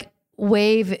 But like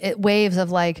waves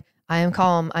of like, I am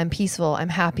calm, I'm peaceful, I'm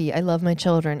happy, I love my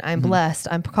children, I'm blessed,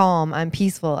 I'm calm, I'm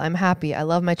peaceful, I'm happy, I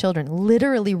love my children.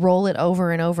 Literally roll it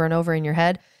over and over and over in your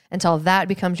head until that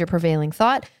becomes your prevailing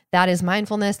thought. That is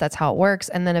mindfulness. That's how it works.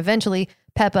 And then eventually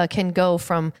Peppa can go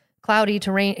from cloudy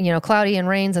to rain, cloudy and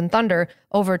rains and thunder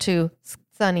over to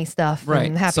sunny stuff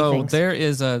and happy things. So there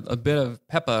is a bit of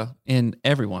Peppa in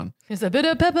everyone. There's a bit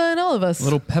of Peppa in all of us. A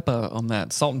little Peppa on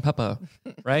that, salt and pepper,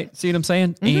 right? See what I'm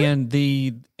saying?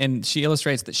 And she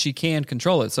illustrates that she can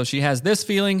control it. So she has this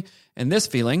feeling and this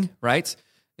feeling, right?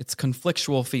 It's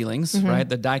conflictual feelings, right?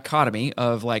 The dichotomy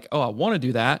of like, oh, I want to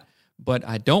do that, but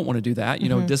I don't want to do that.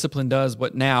 Discipline does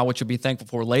what you'll be thankful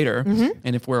for later.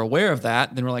 And if we're aware of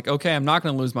that, then we're like, okay, I'm not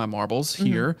going to lose my marbles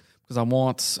here because I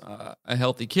want a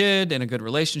healthy kid and a good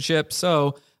relationship.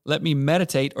 So let me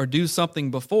meditate or do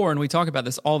something before. And we talk about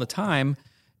this all the time.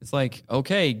 It's like,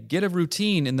 okay, get a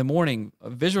routine in the morning,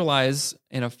 visualize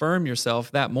and affirm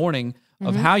yourself that morning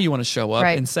of how you want to show up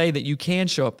and say that you can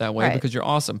show up that way because you're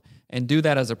awesome, and do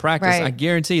that as a practice. I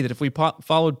guarantee that if we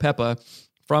followed Peppa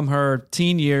from her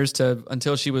teen years to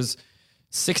until she was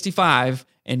 65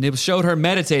 and it showed her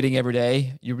meditating every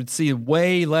day, you would see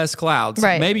way less clouds.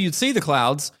 Maybe you'd see the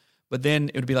clouds, but then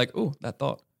it would be like, oh, that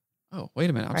thought. Oh, wait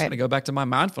a minute. I'm just going to go back to my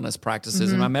mindfulness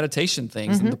practices and my meditation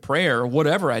things and the prayer or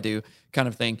whatever I do kind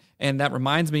of thing. And that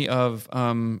reminds me of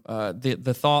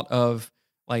the thought of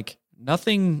like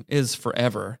nothing is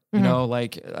forever.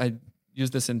 Like I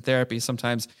use this in therapy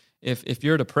sometimes. If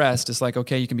you're depressed, it's like,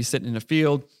 okay, you can be sitting in a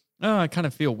field. Oh, I kind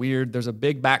of feel weird. There's a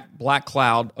big black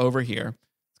cloud over here.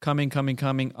 It's coming.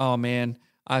 Oh, man.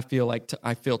 I feel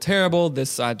terrible.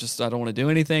 I don't want to do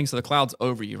anything. So the cloud's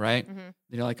over you, right? And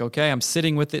you're like, okay, I'm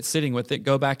sitting with it.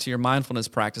 Go back to your mindfulness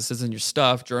practices and your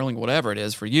stuff, journaling, whatever it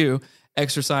is for you,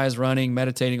 exercise, running,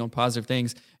 meditating on positive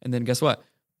things. And then guess what?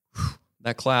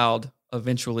 That cloud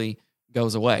eventually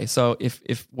goes away. So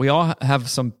if we all have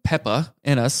some Peppa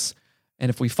in us, and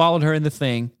if we followed her in the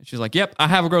thing, she's like, yep, I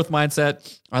have a growth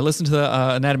mindset. I listened to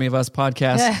the Anatomy of Us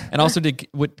podcast and also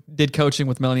did coaching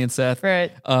with Melanie and Seth.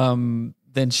 Right.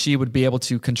 Then she would be able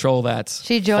to control that.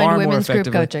 She joined women's group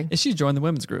coaching. She joined the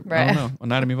women's group. Right. I don't know.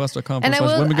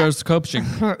 anatomyofus.com/women goes coaching.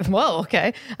 Whoa,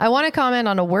 okay. I want to comment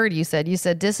on a word you said. You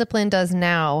said discipline does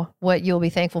now what you'll be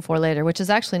thankful for later, which is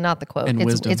actually not the quote.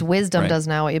 It's wisdom does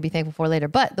now what you'll be thankful for later.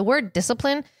 But the word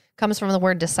discipline comes from the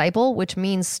word disciple, which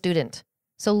means student.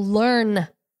 So learn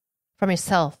from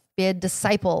yourself. Be a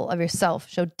disciple of yourself.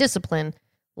 Show discipline.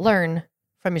 Learn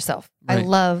from yourself. Right. I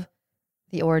love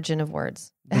the origin of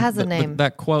words. It has a name.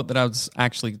 That quote that I was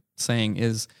actually saying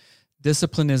is,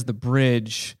 discipline is the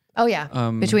bridge. Oh,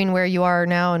 yeah. Between where you are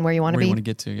now and where you want to be. Where you want to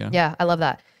get to, yeah. Yeah, I love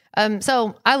that.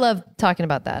 So I love talking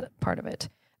about that part of it.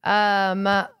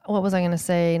 What was I going to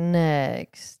say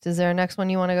next? Is there a next one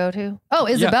you want to go to? Oh,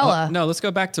 Isabella. No, let's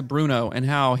go back to Bruno and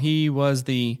how he was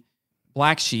the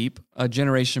black sheep a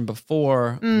generation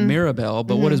before Mirabel.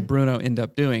 But what does Bruno end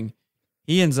up doing?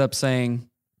 He ends up saying,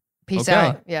 peace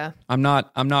out. Yeah. I'm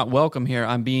not welcome here.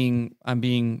 I'm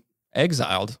being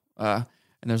exiled. And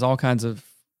there's all kinds of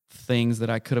things that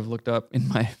I could have looked up in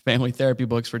my family therapy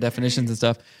books for definitions and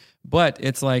stuff. But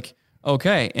it's like,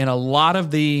 okay. And a lot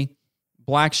of the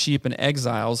black sheep and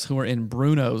exiles who are in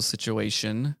Bruno's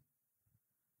situation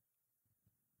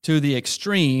to the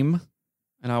extreme,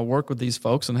 and I work with these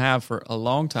folks and have for a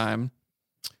long time,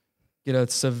 get a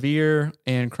severe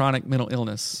and chronic mental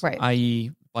illness,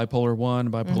 i.e., bipolar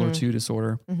 1, bipolar 2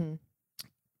 disorder,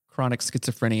 chronic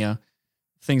schizophrenia,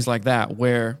 things like that,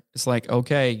 where it's like,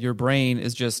 okay, your brain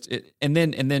is just, and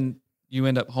then you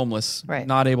end up homeless,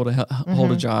 not able to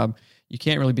hold a job. You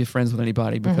can't really be friends with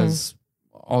anybody because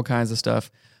all kinds of stuff.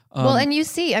 Well, and you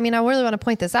see, I really want to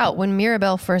point this out. When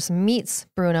Mirabel first meets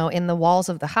Bruno in the walls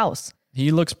of the house,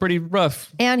 he looks pretty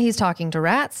rough. And he's talking to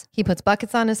rats. He puts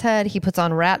buckets on his head. He puts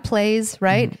on rat plays,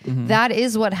 right? That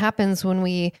is what happens when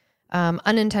we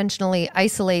unintentionally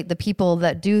isolate the people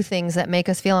that do things that make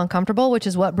us feel uncomfortable, which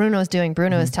is what Bruno's doing.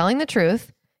 Bruno is telling the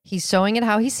truth. He's showing it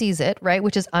how he sees it, right?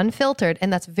 Which is unfiltered.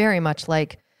 And that's very much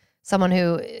like someone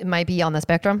who might be on the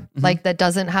spectrum, like that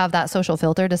doesn't have that social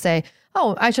filter to say,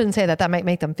 oh, I shouldn't say that. That might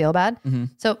make them feel bad.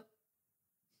 So,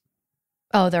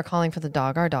 they're calling for the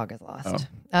dog. Our dog is lost.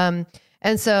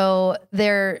 And so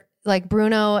like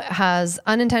Bruno has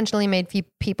unintentionally made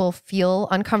people feel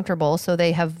uncomfortable. So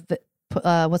they have,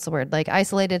 what's the word? Like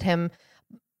isolated him.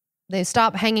 They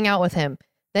stop hanging out with him.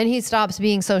 Then he stops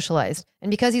being socialized. And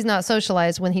because he's not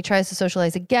socialized, when he tries to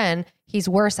socialize again, he's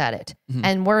worse at it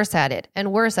and worse at it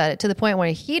and worse at it to the point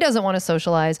where he doesn't want to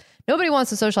socialize. Nobody wants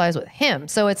to socialize with him.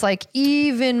 So it's like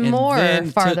even more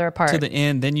farther apart. To the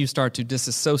end, then you start to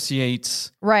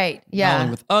disassociate. Right. Yeah. Not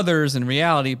only with others in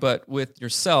reality, but with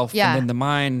yourself. Yeah. And then the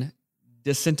mind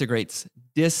disintegrates.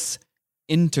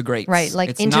 Right. Like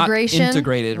it's integration. not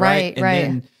integrated. Right.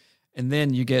 Right. And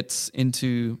then you get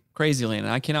into crazy land.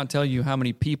 And I cannot tell you how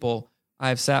many people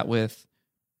I've sat with,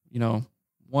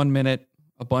 1 minute,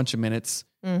 a bunch of minutes,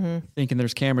 thinking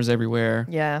there's cameras everywhere.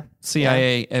 Yeah.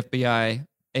 CIA, FBI,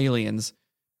 aliens.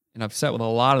 And I've sat with a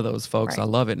lot of those folks. Right. I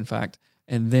love it, in fact.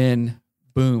 And then,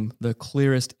 boom, the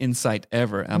clearest insight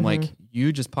ever. And I'm like,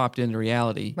 you just popped into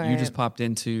reality. Right. You just popped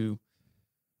into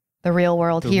the real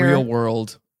world the here. real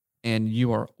world, and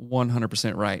you are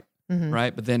 100% right. Mm-hmm.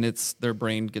 Right. But then their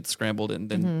brain gets scrambled, and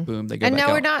then boom, they go And back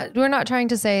now out. we're not trying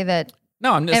to say that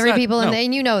No, I'm just every not, people no.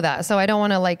 and you know that. So I don't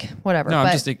want to like whatever. No, but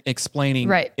I'm just explaining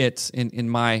Right. it in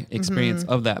my experience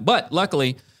of that. But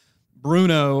luckily,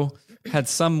 Bruno had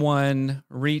someone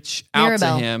reach out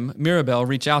to him, Mirabel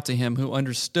reach out to him, who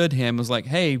understood him, was like,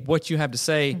 hey, what you have to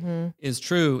say is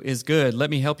true, is good.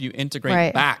 Let me help you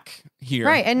integrate back here.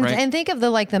 Right. And think of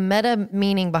the meta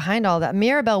meaning behind all that.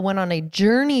 Mirabel went on a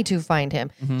journey to find him.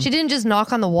 She didn't just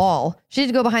knock on the wall. She had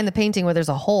to go behind the painting where there's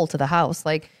a hole to the house.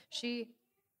 Like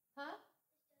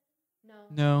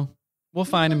No. We'll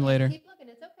find him later. Keep looking.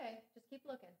 It's okay. Just keep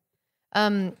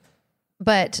looking.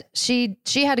 But she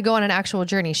had to go on an actual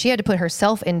journey. She had to put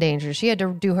herself in danger. She had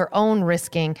to do her own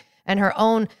risking and her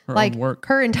own work.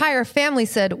 Her entire family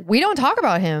said, "We don't talk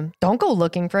about him. Don't go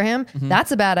looking for him.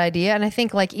 That's a bad idea." And I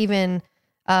think even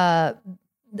who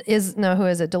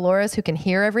is it? Dolores, who can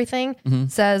hear everything,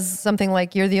 says something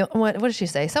like, "You're the what does she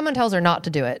say?" Someone tells her not to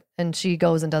do it, and she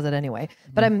goes and does it anyway.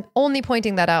 But I'm only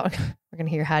pointing that out. We're gonna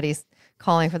hear Hattie's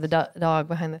calling for the dog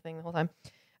behind the thing the whole time.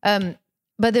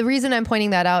 But the reason I'm pointing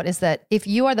that out is that if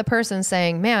you are the person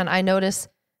saying, man, I notice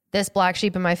this black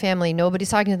sheep in my family,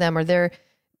 nobody's talking to them, or they're,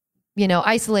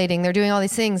 isolating, they're doing all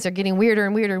these things, they're getting weirder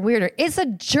and weirder and weirder. It's a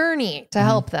journey to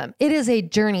help them. It is a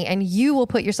journey, and you will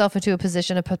put yourself into a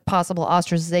position of possible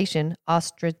ostracization.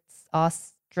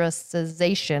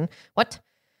 What?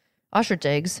 Ostrich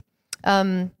eggs.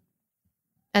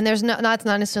 And that's not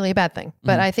necessarily a bad thing,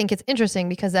 but I think it's interesting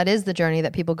because that is the journey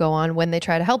that people go on when they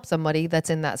try to help somebody that's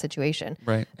in that situation.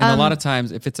 Right. And a lot of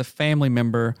times, if it's a family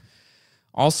member,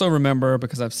 also remember,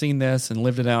 because I've seen this and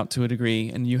lived it out to a degree,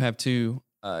 and you have too,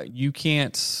 you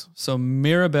can't. So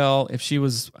Mirabel, if she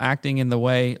was acting in the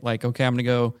way, like, okay, I'm going to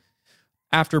go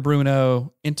after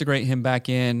Bruno, integrate him back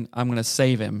in, I'm going to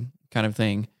save him kind of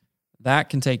thing, that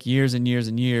can take years and years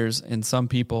and years. And some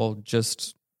people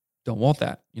just don't want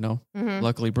that,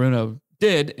 Luckily, Bruno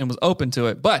did and was open to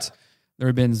it. But there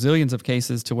have been zillions of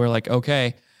cases to where, like,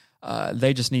 okay,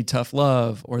 they just need tough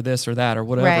love or this or that or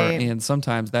whatever. Right. And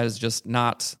sometimes that is just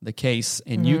not the case.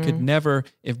 And you could never,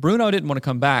 if Bruno didn't want to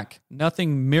come back,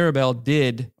 nothing Mirabel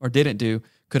did or didn't do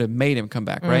could have made him come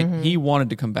back, right? He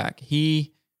wanted to come back.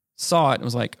 He saw it and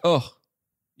was like, oh,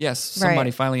 yes,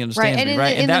 somebody finally understands me,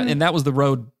 right? And that was the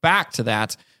road back to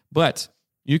that. But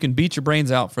you can beat your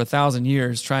brains out for 1,000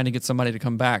 years trying to get somebody to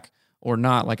come back or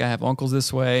not. Like, I have uncles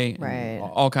this way, right?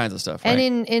 All kinds of stuff. Right?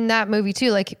 And in that movie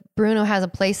too, like, Bruno has a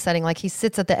place setting. Like, he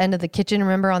sits at the end of the kitchen,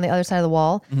 remember, on the other side of the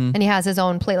wall, and he has his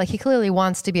own plate. Like, he clearly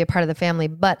wants to be a part of the family,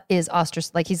 but is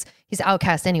ostracized. Like, he's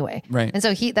outcast anyway, right? And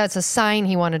so that's a sign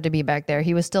he wanted to be back there.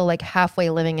 He was still like halfway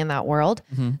living in that world.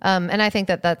 And I think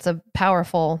that's a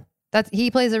powerful. He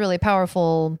plays a really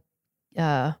powerful,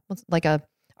 like a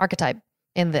archetype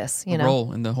in this,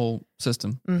 role in the whole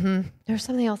system. There's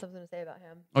something else I was going to say about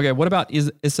him. Okay, what about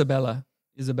Isabella?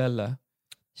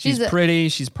 She's pretty.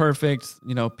 She's perfect.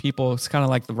 People. It's kind of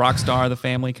like the rock star of the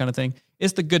family kind of thing.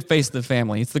 It's the good face of the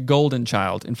family. It's the golden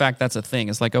child. In fact, that's a thing.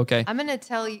 It's like, okay, I'm going to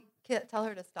tell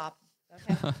her to stop.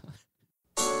 Okay.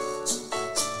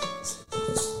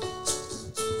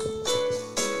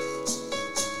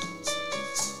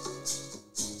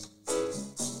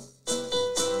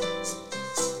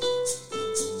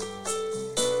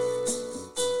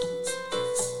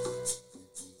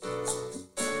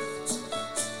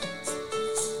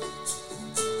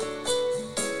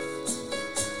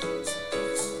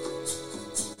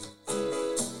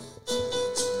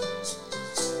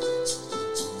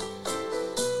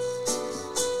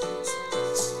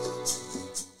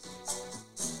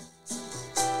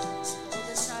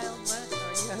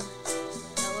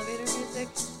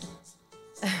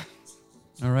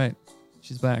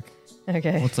 she's back.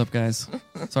 Okay. What's up, guys?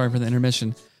 Sorry for the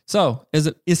intermission. So, is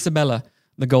it Isabella,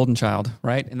 the golden child,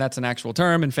 right? And that's an actual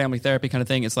term in family therapy kind of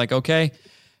thing. It's like, okay,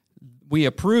 we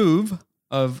approve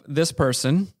of this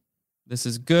person. This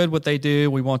is good what they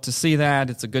do. We want to see that.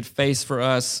 It's a good face for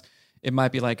us. It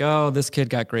might be like, oh, this kid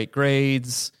got great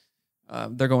grades.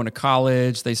 They're going to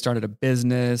college. They started a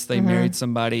business. They married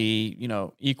somebody,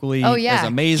 equally as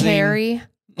amazing. Carrie.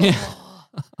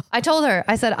 I told her,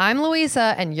 I said, I'm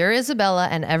Louisa and you're Isabella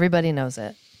and everybody knows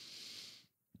it.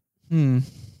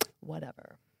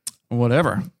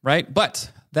 Whatever. Right? But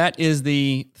that is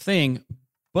the thing.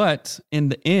 But in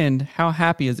the end, how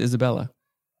happy is Isabella?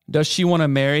 Does she want to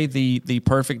marry the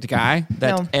perfect guy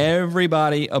that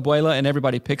everybody, Abuela and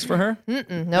everybody picks for her?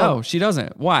 No, she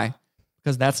doesn't. Why?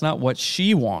 Because that's not what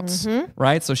she wants,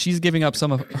 right? So she's giving up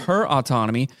some of her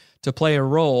autonomy to play a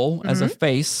role as a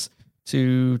face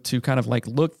to kind of like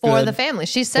look for good the family.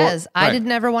 She says, I did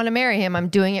never want to marry him. I'm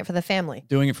doing it for the family.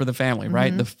 Doing it for the family,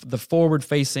 right? The forward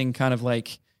facing kind of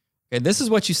like, okay, this is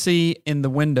what you see in the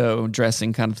window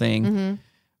dressing kind of thing.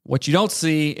 What you don't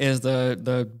see is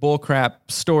the bullcrap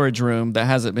storage room that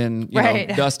hasn't been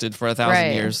dusted for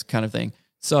 1,000 years kind of thing.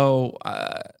 So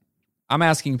I'm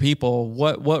asking people,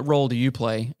 what role do you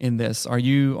play in this? Are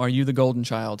you the golden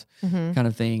child kind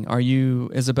of thing? Are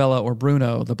you Isabella or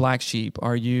Bruno, the black sheep?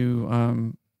 Are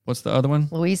you what's the other one?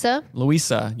 Louisa.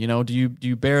 Do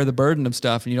you bear the burden of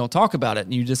stuff and you don't talk about it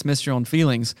and you dismiss your own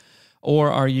feelings?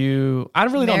 Or are you? I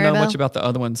really don't know much about the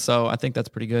other ones, so I think that's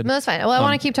pretty good. No, that's fine. Well, I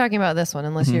want to keep talking about this one,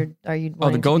 unless are you?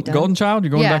 Oh, the golden child. You're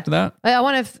going back to that. I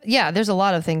want to. Yeah, there's a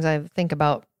lot of things I think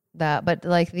about that, but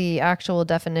like the actual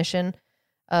definition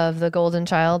of the golden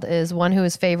child is one who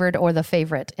is favored or the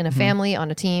favorite in a family, on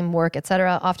a team, work,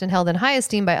 etc., often held in high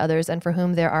esteem by others, and for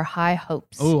whom there are high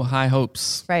hopes. Oh, high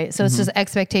hopes. Right. So it's just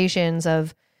expectations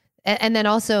of. And then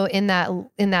also in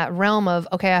that realm of,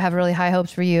 okay, I have really high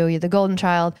hopes for you. You're the golden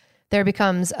child. There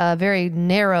becomes a very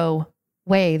narrow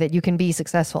way that you can be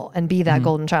successful and be that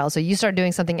golden child. So you start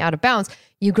doing something out of bounds.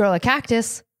 You grow a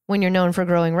cactus when you're known for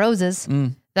growing roses.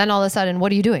 Then all of a sudden,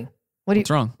 what are you doing? What's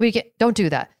wrong? Don't do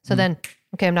that. So then,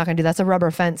 okay, I'm not going to do that. That's a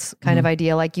rubber fence kind of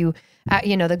idea. Like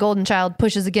the golden child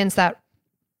pushes against that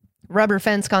rubber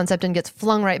fence concept and gets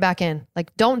flung right back in.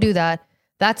 Like, don't do that.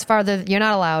 That's farther. You're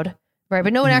not allowed. Right,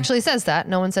 but no one actually says that.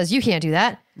 No one says you can't do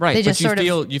that. Right, they just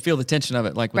you feel the tension of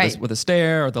it, like with a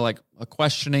stare or the like a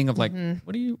questioning of like,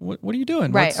 what are you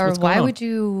doing? Right, what's why would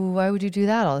you do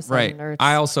that all of a sudden? Right,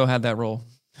 I also had that role.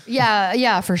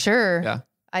 Yeah, for sure. Yeah,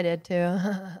 I did too.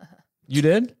 You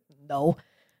did? No,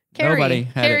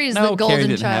 Carrie's the golden Carrie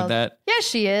didn't child. Have that. Yes,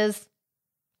 she is.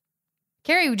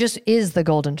 Carrie just is the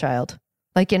golden child.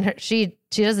 Like in her, she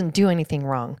doesn't do anything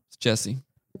wrong. It's Jesse.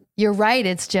 You're right.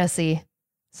 It's Jesse.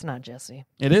 It's not Jesse.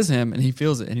 It is him, and he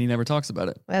feels it, and he never talks about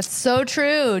it. That's so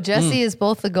true. Jesse is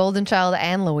both the golden child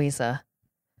and Louisa.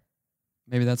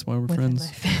 Maybe that's why we're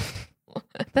friends.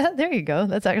 There you go.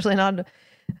 That's actually not...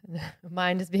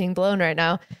 Mind is being blown right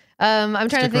now. I'm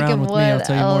trying to think of what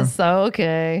else.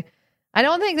 Okay. I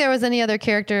don't think there was any other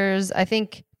characters. I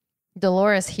think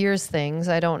Dolores hears things.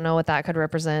 I don't know what that could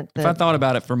represent. If I thought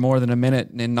about it for more than a minute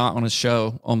and not on a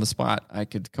show on the spot, I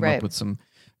could come up with some...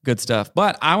 good stuff.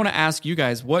 But I want to ask you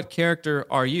guys, what character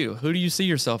are you? Who do you see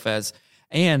yourself as?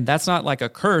 And that's not like a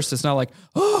curse. It's not like,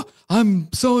 oh,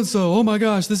 I'm so-and-so. Oh my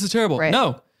gosh, this is terrible. Right.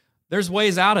 No, there's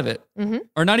ways out of it.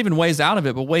 Or not even ways out of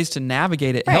it, but ways to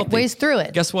navigate it healthy. Ways through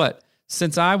it. Guess what?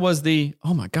 Since I was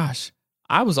oh my gosh,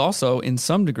 I was also in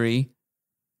some degree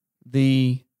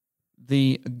the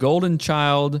golden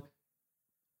child,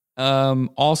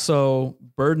 also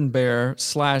burden bearer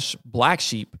 / black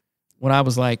sheep. When I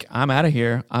was like, I'm out of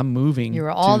here. I'm moving you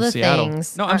were all to the Seattle.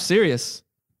 Things. No, I'm serious.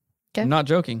 Okay. I'm not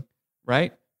joking,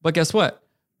 right? But guess what?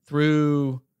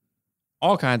 Through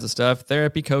all kinds of stuff,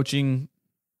 therapy, coaching,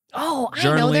 I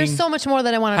know. There's so much more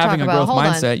that I want to talk about. Having a growth Hold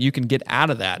mindset, on. You can get out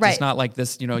of that. Right. It's not like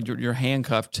this, you're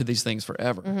handcuffed to these things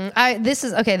forever.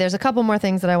 There's a couple more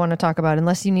things that I want to talk about,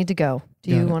 unless you need to go.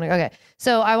 Do you want to? Okay.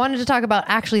 So I wanted to talk about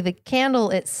actually the candle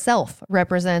itself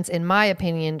represents, in my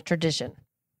opinion, tradition.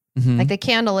 Like the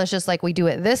candle is just like, we do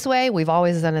it this way. We've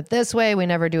always done it this way. We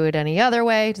never do it any other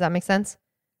way. Does that make sense?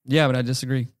 Yeah, but I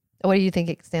disagree. What do you think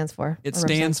it stands for? It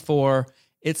stands for,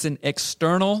 it's an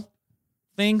external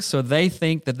thing. So they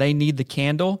think that they need the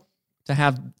candle to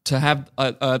have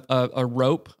a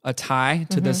rope, a tie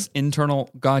to this internal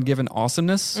God-given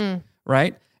awesomeness,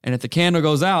 right? And if the candle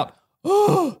goes out,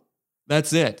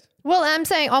 that's it. Well, I'm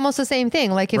saying almost the same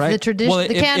thing. Like if the tradition, it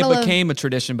became a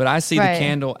tradition, but I see the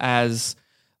candle as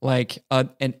like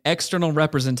an external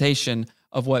representation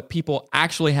of what people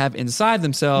actually have inside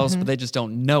themselves, but they just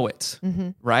don't know it,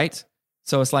 right?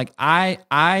 So it's like I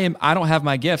don't have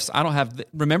my gifts. I don't have.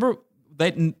 Remember,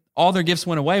 all their gifts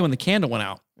went away when the candle went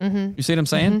out. Mm-hmm. You see what I'm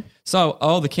saying? Mm-hmm.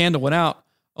 So the candle went out.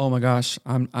 Oh my gosh,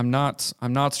 I'm not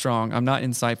strong. I'm not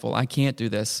insightful. I can't do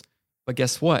this. But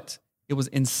guess what? It was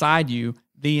inside you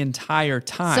the entire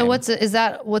time. So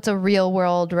what's a real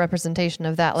world representation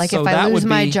of that? Like So if I lose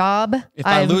my job, if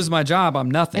I lose my job, I'm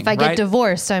nothing. If I get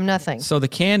divorced, I'm nothing. So the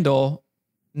candle,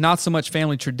 not so much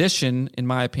family tradition, in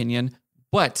my opinion,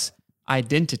 but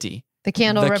identity. The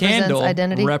candle represents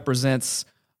identity. Represents.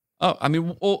 Oh, I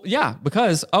mean, well, yeah,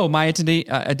 because my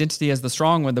identity as the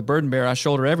strong one, the burden bearer, I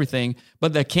shoulder everything.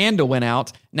 But the candle went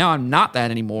out. Now I'm not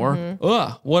that anymore.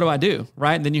 Mm-hmm. What do I do?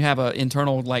 Right? And then you have an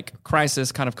internal like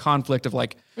crisis, kind of conflict of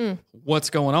like,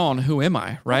 what's going on? Who am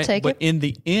I? Right? But in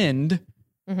the end,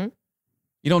 you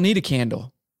don't need a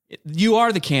candle. You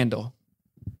are the candle.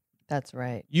 That's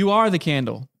right. You are the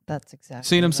candle. That's exactly.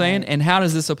 See what I'm saying? And how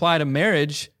does this apply to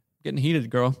marriage? Getting heated,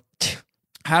 girl.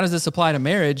 How does this apply to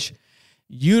marriage?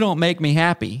 You don't make me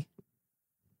happy.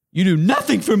 You do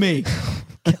nothing for me.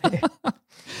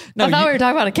 No, I thought we were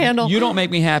talking about a candle. You don't make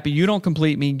me happy. You don't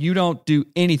complete me. You don't do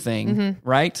anything,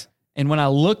 right? And when I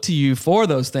look to you for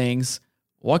those things,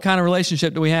 what kind of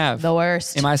relationship do we have? The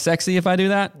worst. Am I sexy if I do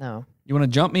that? No. You want to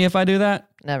jump me if I do that?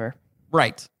 Never.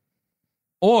 Right.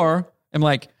 Or I'm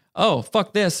like, oh,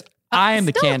 fuck this. I am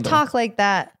the candle. Don't talk like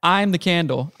that. I'm the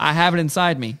candle. I have it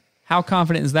inside me. How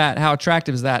confident is that? How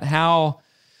attractive is that? How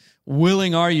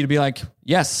willing are you to be like,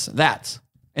 yes, that?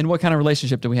 And what kind of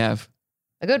relationship do we have?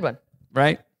 A good one.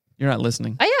 Right? You're not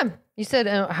listening. I am. You said,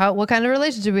 what kind of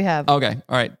relationship do we have? Okay.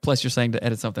 All right. Plus you're saying to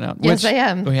edit something out. Yes, I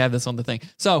am. We have this on the thing.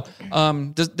 So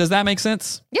does that make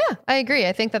sense? Yeah, I agree.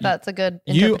 I think that's a good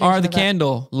You are the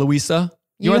candle, Louisa.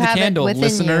 You are the candle,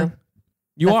 listener.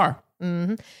 You are.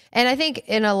 Mm-hmm. And I think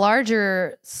in a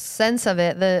larger sense of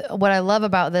it, what I love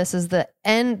about this is the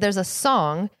end. There's a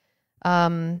song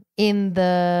in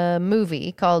the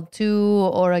movie called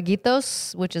Two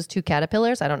Oruguitos, which is two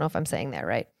caterpillars. I don't know if I'm saying that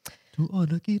right. Two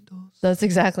oruguitos. That's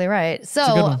exactly right.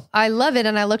 So I love it.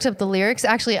 And I looked up the lyrics.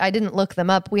 Actually, I didn't look them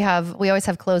up. We always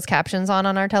have closed captions on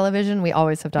our television. We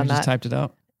always have done that. Just typed it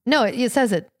out. No, it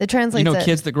says it. It translates. You know,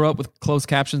 kids that grow up with closed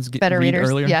captions get better read readers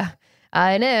earlier. Yeah,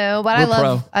 I know, but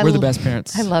We're the best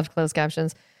parents. I love closed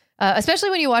captions, especially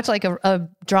when you watch like a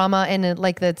drama and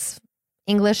like that's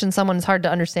English and someone's hard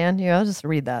to understand. I'll just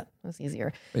read that. It's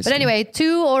easier. Basically. But anyway,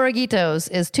 Two Oruguitos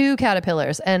is two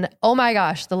caterpillars, and oh my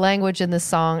gosh, the language in this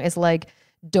song is like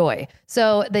doy.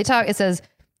 So they talk. It says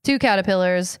two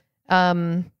caterpillars. Well,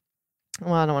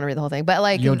 I don't want to read the whole thing, but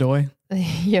like yo doy.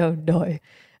 Yo doy.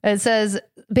 It says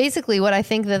basically what I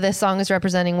think that this song is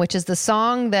representing, which is the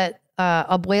song that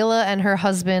Abuela and her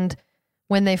husband,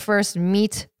 when they first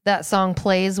meet, that song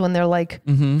plays when they're like,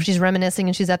 she's reminiscing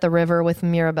and she's at the river with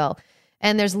Mirabel.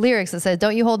 And there's lyrics that says,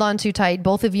 don't you hold on too tight.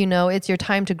 Both of you know it's your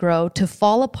time to grow, to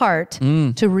fall apart,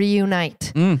 to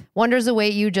reunite. Wonders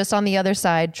await you just on the other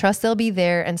side. Trust they'll be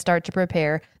there and start to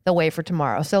prepare the way for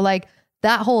tomorrow. So like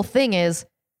that whole thing is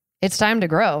it's time to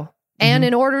grow. And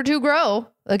in order to grow,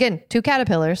 again, two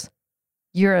caterpillars,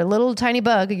 you're a little tiny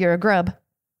bug, you're a grub.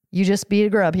 You just be a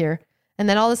grub here. And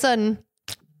then all of a sudden,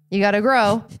 you got to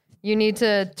grow. You need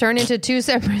to turn into two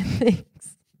separate things.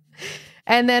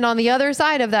 And then on the other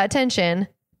side of that tension,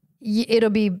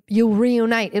 you'll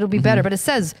reunite. It'll be better. But it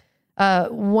says,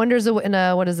 wonders,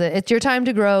 what is it? It's your time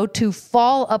to grow, to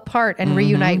fall apart and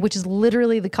reunite, which is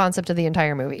literally the concept of the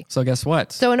entire movie. So guess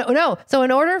what? So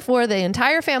in order for the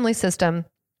entire family system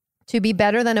to be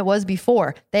better than it was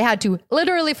before, they had to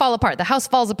literally fall apart. The house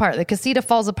falls apart. The casita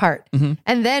falls apart.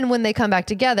 And then when they come back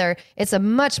together, it's a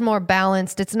much more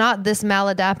balanced. It's not this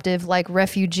maladaptive, like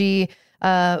refugee,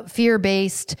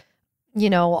 fear-based,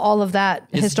 all of that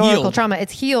historical trauma.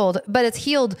 It's healed, but it's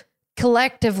healed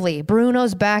collectively.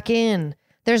 Bruno's back in.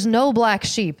 There's no black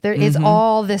sheep. There is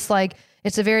all this like,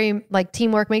 it's a very like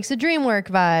teamwork makes the dream work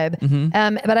vibe.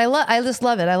 But I just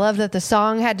love it. I love that the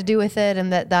song had to do with it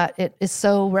and that it is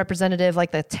so representative.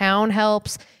 Like the town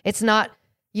helps. It's not,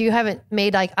 you haven't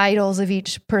made like idols of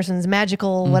each person's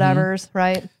magical whatevers,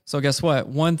 right? So guess what?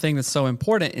 One thing that's so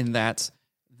important in that,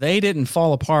 they didn't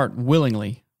fall apart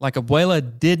willingly. Like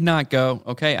Abuela did not go,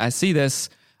 okay, I see this.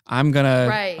 I'm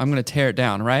gonna tear it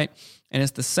down, right? And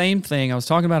it's the same thing. I was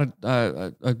talking about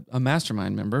a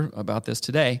mastermind member about this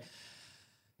today.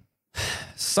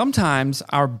 Sometimes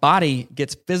our body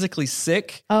gets physically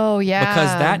sick. Oh, yeah. Because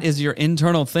that is your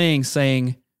internal thing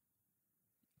saying,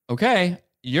 okay,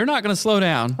 you're not going to slow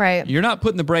down. Right. You're not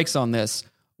putting the brakes on this,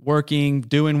 working,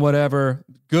 doing whatever,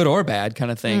 good or bad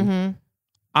kind of thing.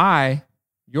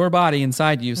 Your body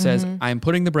inside you says, I'm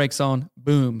putting the brakes on,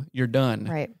 boom, you're done.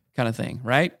 Right. Kind of thing,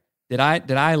 right? Did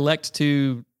I elect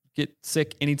to get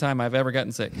sick anytime I've ever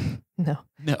gotten sick?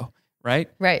 No. Right?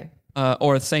 Right.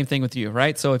 Or the same thing with you,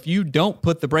 right? So if you don't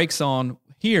put the brakes on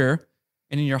here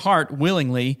and in your heart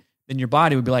willingly, then your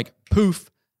body would be like, poof,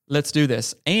 let's do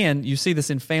this. And you see this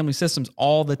in family systems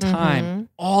all the time,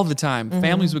 all the time.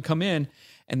 Families would come in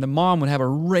and the mom would have a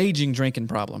raging drinking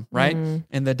problem, right?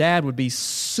 And the dad would be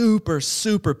super,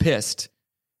 super pissed.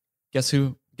 Guess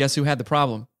who had the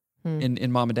problem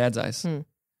in mom and dad's eyes?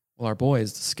 Well, our boy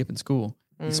is skipping school.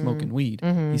 He's smoking weed.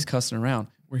 He's cussing around.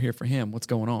 We're here for him. What's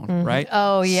going on, right?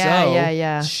 Oh, yeah, so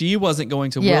yeah. She wasn't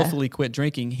going to willfully quit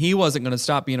drinking. He wasn't going to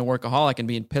stop being a workaholic and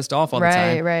being pissed off all the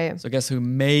time. Right. So guess who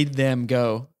made them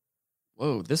go,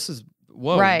 whoa,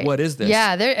 what is this?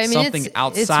 Yeah, something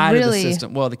outside of the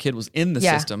system. Well, the kid was in the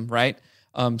system, right?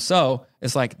 So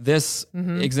it's like this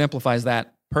exemplifies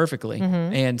that perfectly.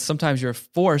 And sometimes you're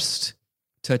forced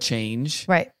to change.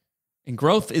 Right. And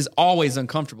growth is always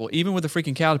uncomfortable, even with a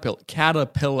freaking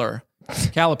caterpillar.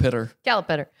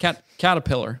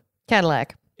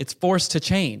 Cadillac. It's forced to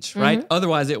change, right?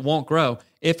 Otherwise, it won't grow.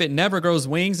 If it never grows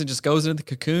wings and just goes into the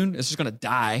cocoon, it's just going to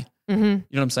die. You know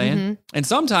what I'm saying? And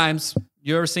sometimes,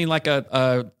 you ever seen like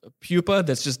a pupa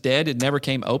that's just dead? It never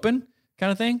came open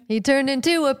kind of thing? He turned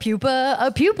into a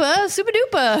pupa, super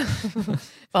duper.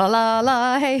 Fa la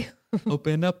la, hey.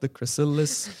 Open up the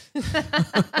chrysalis.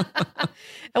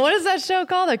 And what is that show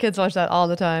called? Our kids watch that all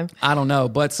the time. I don't know,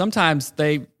 but sometimes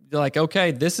they're like,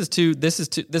 okay, this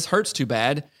hurts too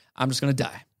bad. I'm just going to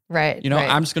die. Right.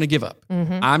 I'm just going to give up.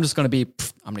 I'm just going to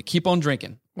I'm going to keep on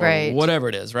drinking. Or whatever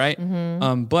it is, right?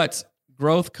 But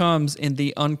growth comes in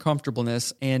the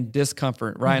uncomfortableness and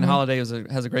discomfort. Ryan Holiday has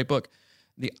a great book.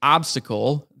 The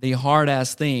obstacle, the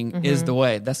hard-ass thing is the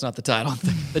way. That's not the title.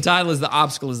 The title is The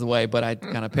Obstacle is the Way, but I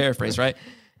kind of paraphrase, right?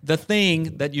 The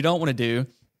thing that you don't want to do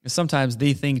is sometimes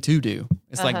the thing to do.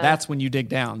 It's like that's when you dig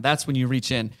down. That's when you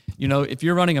reach in. If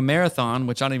you're running a marathon,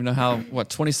 which I don't even know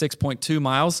 26.2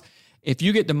 miles, if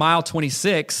you get to mile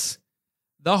 26,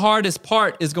 the hardest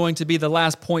part is going to be the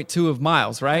last 0.2 of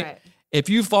miles, right? If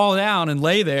you fall down and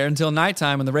lay there until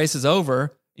nighttime and the race is over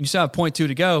and you still have 0.2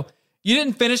 to go, you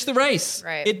didn't finish the race.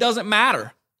 Right. It doesn't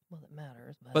matter. Well, it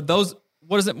matters. But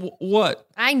what is it? What?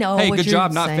 I know. Hey, what good you're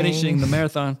job not saying. finishing the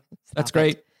marathon. That's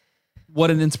great. What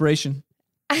an inspiration.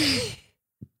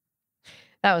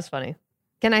 That was funny.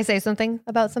 Can I say something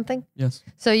about something? Yes.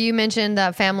 So you mentioned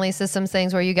family systems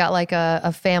things where you got like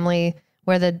a family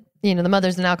where the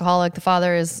mother's an alcoholic, the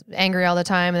father is angry all the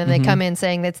time, and then they come in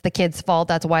saying it's the kid's fault.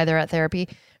 That's why they're at therapy,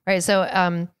 right?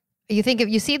 So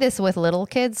you see this with little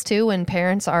kids too, when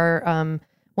parents are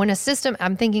when a system.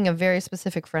 I'm thinking of very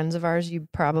specific friends of ours. You've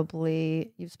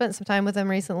spent some time with them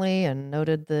recently and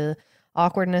noted the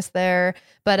awkwardness there.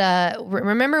 But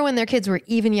remember when their kids were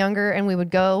even younger, and we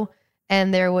would go.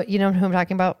 And you know who I'm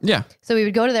talking about? Yeah. So we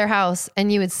would go to their house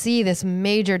and you would see this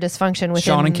major dysfunction within...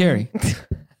 Sean and Carrie.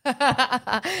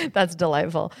 That's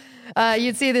delightful.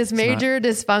 You'd see this major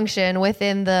dysfunction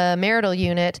within the marital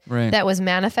unit that was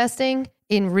manifesting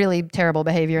in really terrible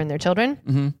behavior in their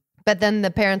children. But then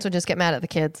the parents would just get mad at the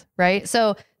kids, right?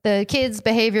 So the kids'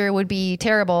 behavior would be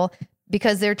terrible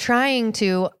because they're trying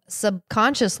to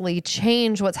subconsciously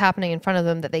change what's happening in front of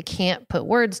them that they can't put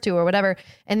words to or whatever.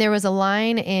 And there was a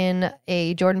line in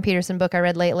a Jordan Peterson book I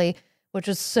read lately, which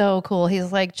was so cool.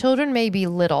 He's like, children may be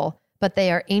little, but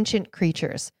they are ancient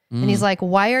creatures. And he's like,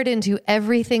 wired into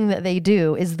everything that they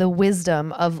do is the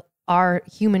wisdom of our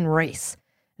human race.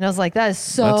 And I was like, that is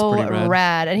so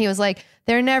rad. And he was like,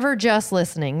 they're never just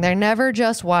listening. They're never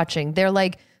just watching. They're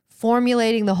like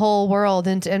formulating the whole world.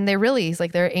 And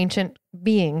they're ancient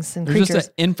beings and creatures. Just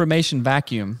an information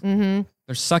vacuum.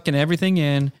 They're sucking everything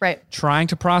in, trying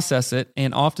to process it.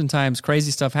 And oftentimes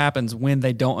crazy stuff happens when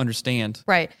they don't understand.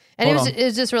 Right. And it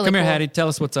was just really Come here, cool. Hattie. Tell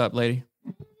us what's up, lady.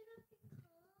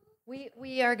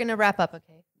 We are going to wrap up,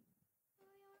 okay?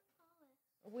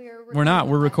 We're not.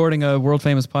 We're recording a world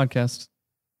famous podcast.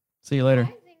 See you later.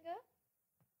 Hi, Zinga.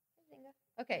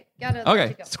 Okay, gotta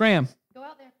Okay, scram. Go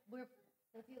out there.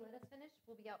 If you let us finish,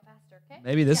 we'll be out faster, okay?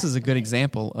 Maybe this is a good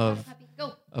example of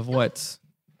what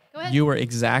you were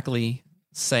exactly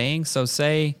saying. So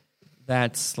say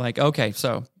that's like, okay,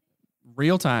 so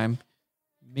real time,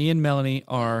 me and Melanie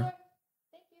are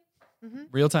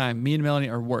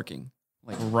working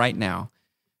like right now.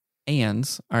 And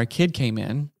our kid came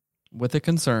in with a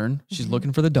concern. She's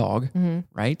looking for the dog,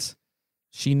 right?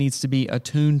 She needs to be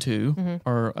attuned to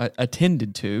or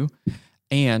attended to.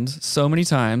 And so many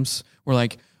times we're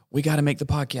like, we got to make the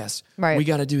podcast. Right. We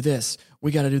got to do this.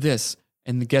 We got to do this.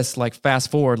 And the guests like fast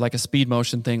forward like a speed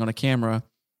motion thing on a camera.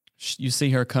 You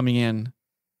see her coming in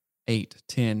 8,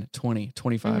 10, 20,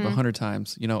 25, Mhm. 100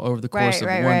 times, over the course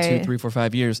Right, of right, 1, 2, right. 3, 4,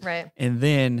 5 years. Right. And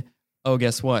then, oh,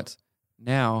 guess what?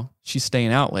 Now she's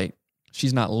staying out late.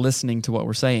 She's not listening to what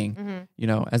we're saying,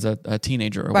 Mhm. as a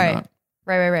teenager or Right. whatnot.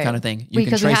 Right. Kind of thing. You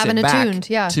Because can we trace haven't it back attuned,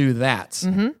 yeah. to that.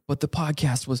 Mhm. But the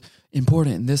podcast was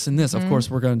important and this and this. Of course,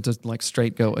 we're going to like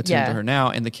straight go attune Yeah. to her now,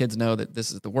 and the kids know that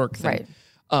this is the work thing.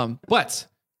 Right. But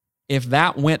if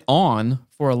that went on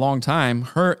for a long time,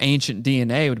 her ancient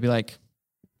DNA would be like,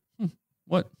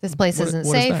 what? This place What- isn't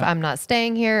what is safe. that? I'm not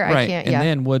staying here. Right. I can't. And Yeah.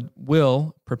 then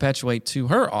will perpetuate to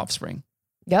her offspring.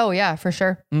 Oh yeah, for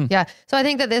sure. Mm. Yeah. So I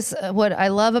think that this, what I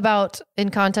love about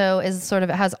Encanto is sort of,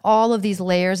 it has all of these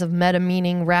layers of meta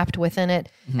meaning wrapped within it.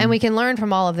 And we can learn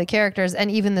from all of the characters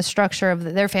and even the structure of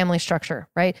their family structure,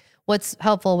 right? What's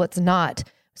helpful, what's not.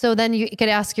 So then you could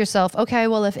ask yourself, okay,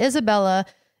 well, if Isabella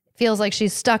feels like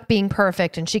she's stuck being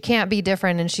perfect and she can't be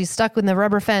different and she's stuck with the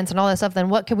rubber fence and all that stuff, then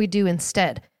what could we do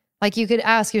instead? Like you could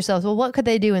ask yourself, well, what could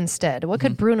they do instead? What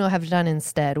could Bruno have done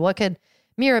instead? What could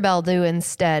Mirabel do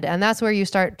instead? And that's where you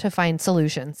start to find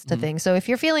solutions to things. So if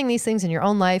you're feeling these things in your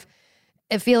own life,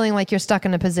 if feeling like you're stuck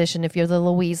in a position, if you're the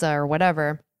Louisa or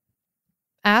whatever,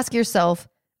 ask yourself,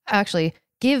 actually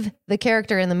give the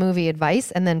character in the movie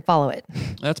advice and then follow it.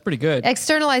 That's pretty good.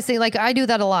 Externalize things. Like I do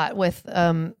that a lot with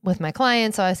my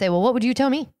clients. So I say, well, what would you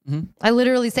tell me? I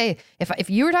literally say, if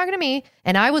you were talking to me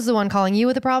and I was the one calling you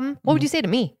with a problem, what would you say to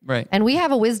me? Right. And we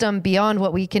have a wisdom beyond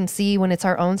what we can see when it's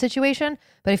our own situation.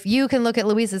 But if you can look at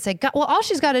Louise and say, God, well, all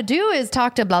she's got to do is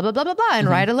talk to blah, blah, blah, blah, blah, and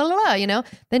write a la, la, la,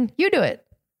 then you do it.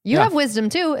 You Yeah. have wisdom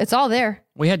too. It's all there.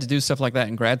 We had to do stuff like that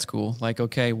in grad school. Like,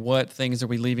 okay, what things are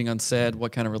we leaving unsaid?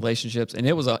 What kind of relationships? And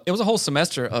it was a whole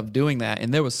semester of doing that.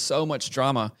 And there was so much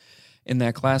drama in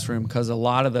that classroom because a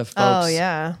lot of the folks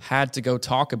had to go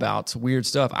talk about weird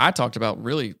stuff. I talked about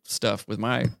really stuff with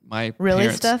my Really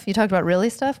parents. stuff? You talked about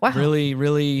really stuff? Wow.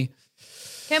 Really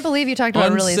Can't believe you talked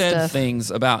about really unsaid stuff.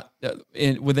 things about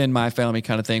within my family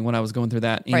kind of thing when I was going through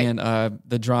that. Right. And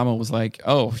the drama was like,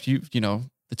 oh,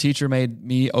 the teacher made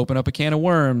me open up a can of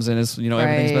worms and it's,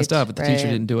 everything's messed up. But the teacher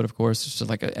didn't do it, of course. It's just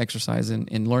like an exercise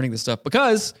in learning this stuff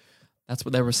because that's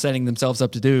what they were setting themselves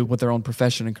up to do with their own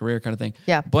profession and career kind of thing.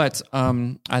 Yeah. But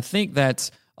I think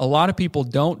that a lot of people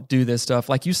don't do this stuff.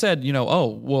 Like you said, oh,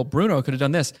 well, Bruno could have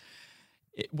done this.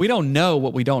 We don't know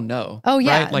what we don't know. Oh,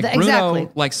 yeah, Right? Like exactly.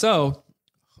 Bruno,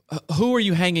 who are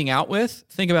you hanging out with?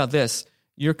 Think about this.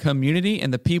 Your community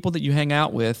and the people that you hang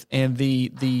out with and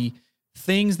the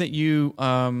things that you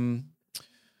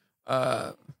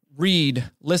read,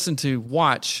 listen to,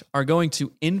 watch are going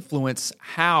to influence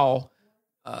how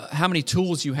many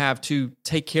tools you have to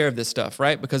take care of this stuff,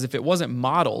 right? Because if it wasn't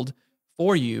modeled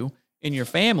for you in your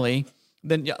family,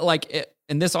 then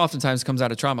and this oftentimes comes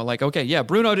out of trauma. Like, okay, yeah,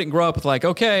 Bruno didn't grow up with like,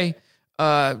 okay,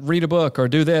 read a book or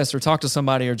do this or talk to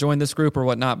somebody or join this group or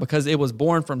whatnot because it was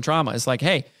born from trauma. It's like,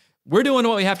 hey, we're doing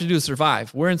what we have to do to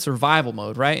survive. We're in survival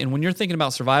mode, right? And when you're thinking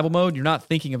about survival mode, you're not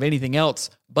thinking of anything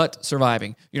else but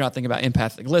surviving. You're not thinking about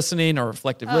empathic listening or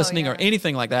reflective listening or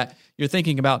anything like that. You're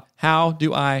thinking about how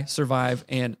do I survive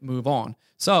and move on?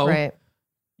 So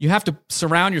you have to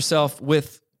surround yourself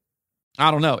with,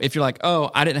 I don't know, if you're like, oh,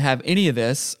 I didn't have any of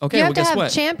this. Okay, you have well, to guess have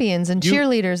what? champions and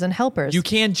cheerleaders and helpers. You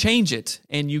can change it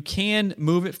and you can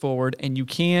move it forward and you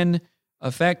can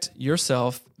affect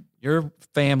yourself, your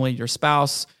family, your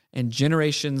spouse, and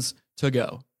generations to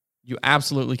go. You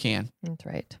absolutely can. That's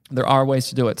right. There are ways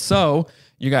to do it. So,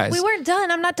 you guys. We weren't done.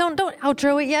 I'm not, don't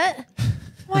outro it yet.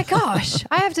 Oh my gosh.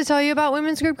 I have to tell you about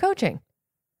women's group coaching.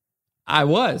 I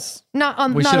was. Not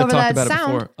We not should have over talked that about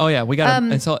sound. it before. Oh, yeah. We got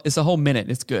it's a whole minute.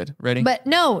 It's good. Ready? But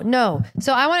no.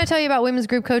 So I want to tell you about women's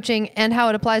group coaching and how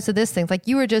it applies to this thing. Like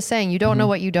you were just saying, you don't know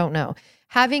what you don't know.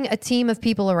 Having a team of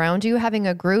people around you, having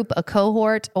a group, a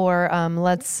cohort, or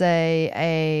let's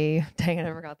say dang it,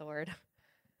 I forgot the word.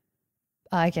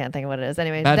 I can't think of what it is.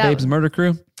 Anyway, Bad Babes Murder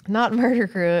Crew? not murder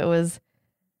crew. It was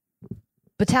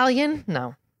battalion.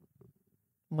 No,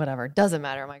 whatever. Doesn't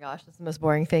matter. Oh my gosh, that's the most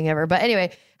boring thing ever. But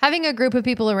anyway, having a group of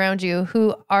people around you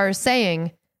who are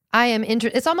saying, I am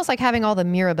interested. It's almost like having all the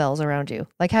Mirabels around you,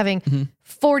 like having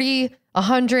 40,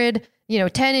 100,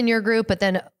 10 in your group, but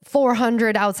then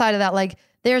 400 outside of that. Like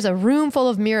there's a room full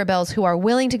of Mirabels who are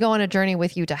willing to go on a journey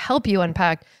with you to help you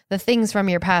unpack the things from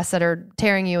your past that are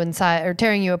tearing you inside or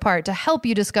tearing you apart, to help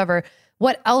you discover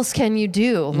what else can you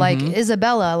do? Like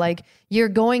Isabella, like you're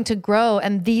going to grow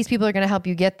and these people are going to help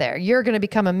you get there. You're going to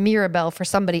become a Mirabel for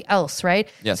somebody else, right?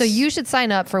 Yes. So you should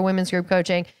sign up for women's group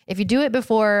coaching. If you do it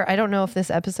before, I don't know if this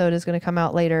episode is going to come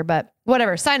out later, but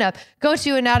whatever, sign up. Go to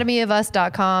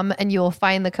anatomyofus.com and you will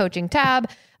find the coaching tab.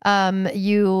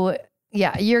 You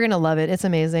Yeah, you're going to love it. It's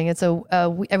amazing. It's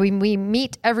we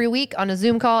meet every week on a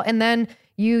Zoom call, and then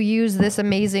you use this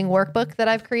amazing workbook that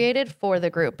I've created for the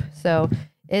group. So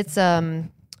it's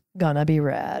gonna be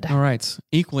rad. All right.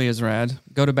 Equally as rad,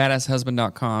 go to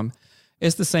badasshusband.com.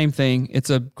 It's the same thing. It's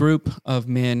a group of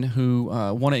men who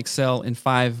want to excel in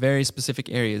 5 very specific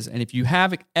areas. And if you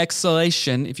have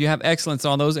excellence in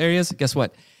all those areas, guess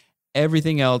what?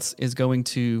 Everything else is going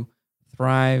to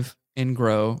thrive and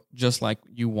grow just like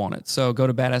you want it. So go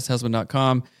to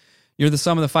badasshusband.com. You're the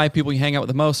sum of the 5 people you hang out with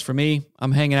the most. For me,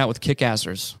 I'm hanging out with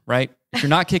kick-assers, right? If you're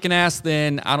not kicking ass,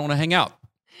 then I don't want to hang out.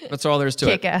 That's all there is to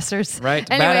it. Kick-assers. Right?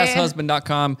 Anyway,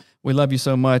 badasshusband.com. We love you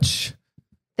so much.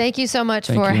 Thank you so much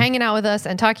for hanging out with us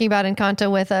and talking about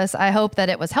Encanto with us. I hope that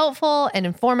it was helpful and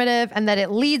informative and that it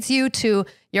leads you to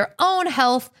your own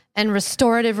health and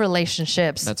restorative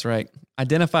relationships. That's right.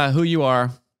 Identify who you are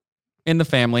in the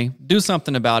family. Do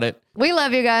something about it. We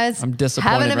love you guys. I'm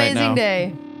disappointed right now. Have an amazing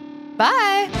day.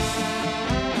 Bye.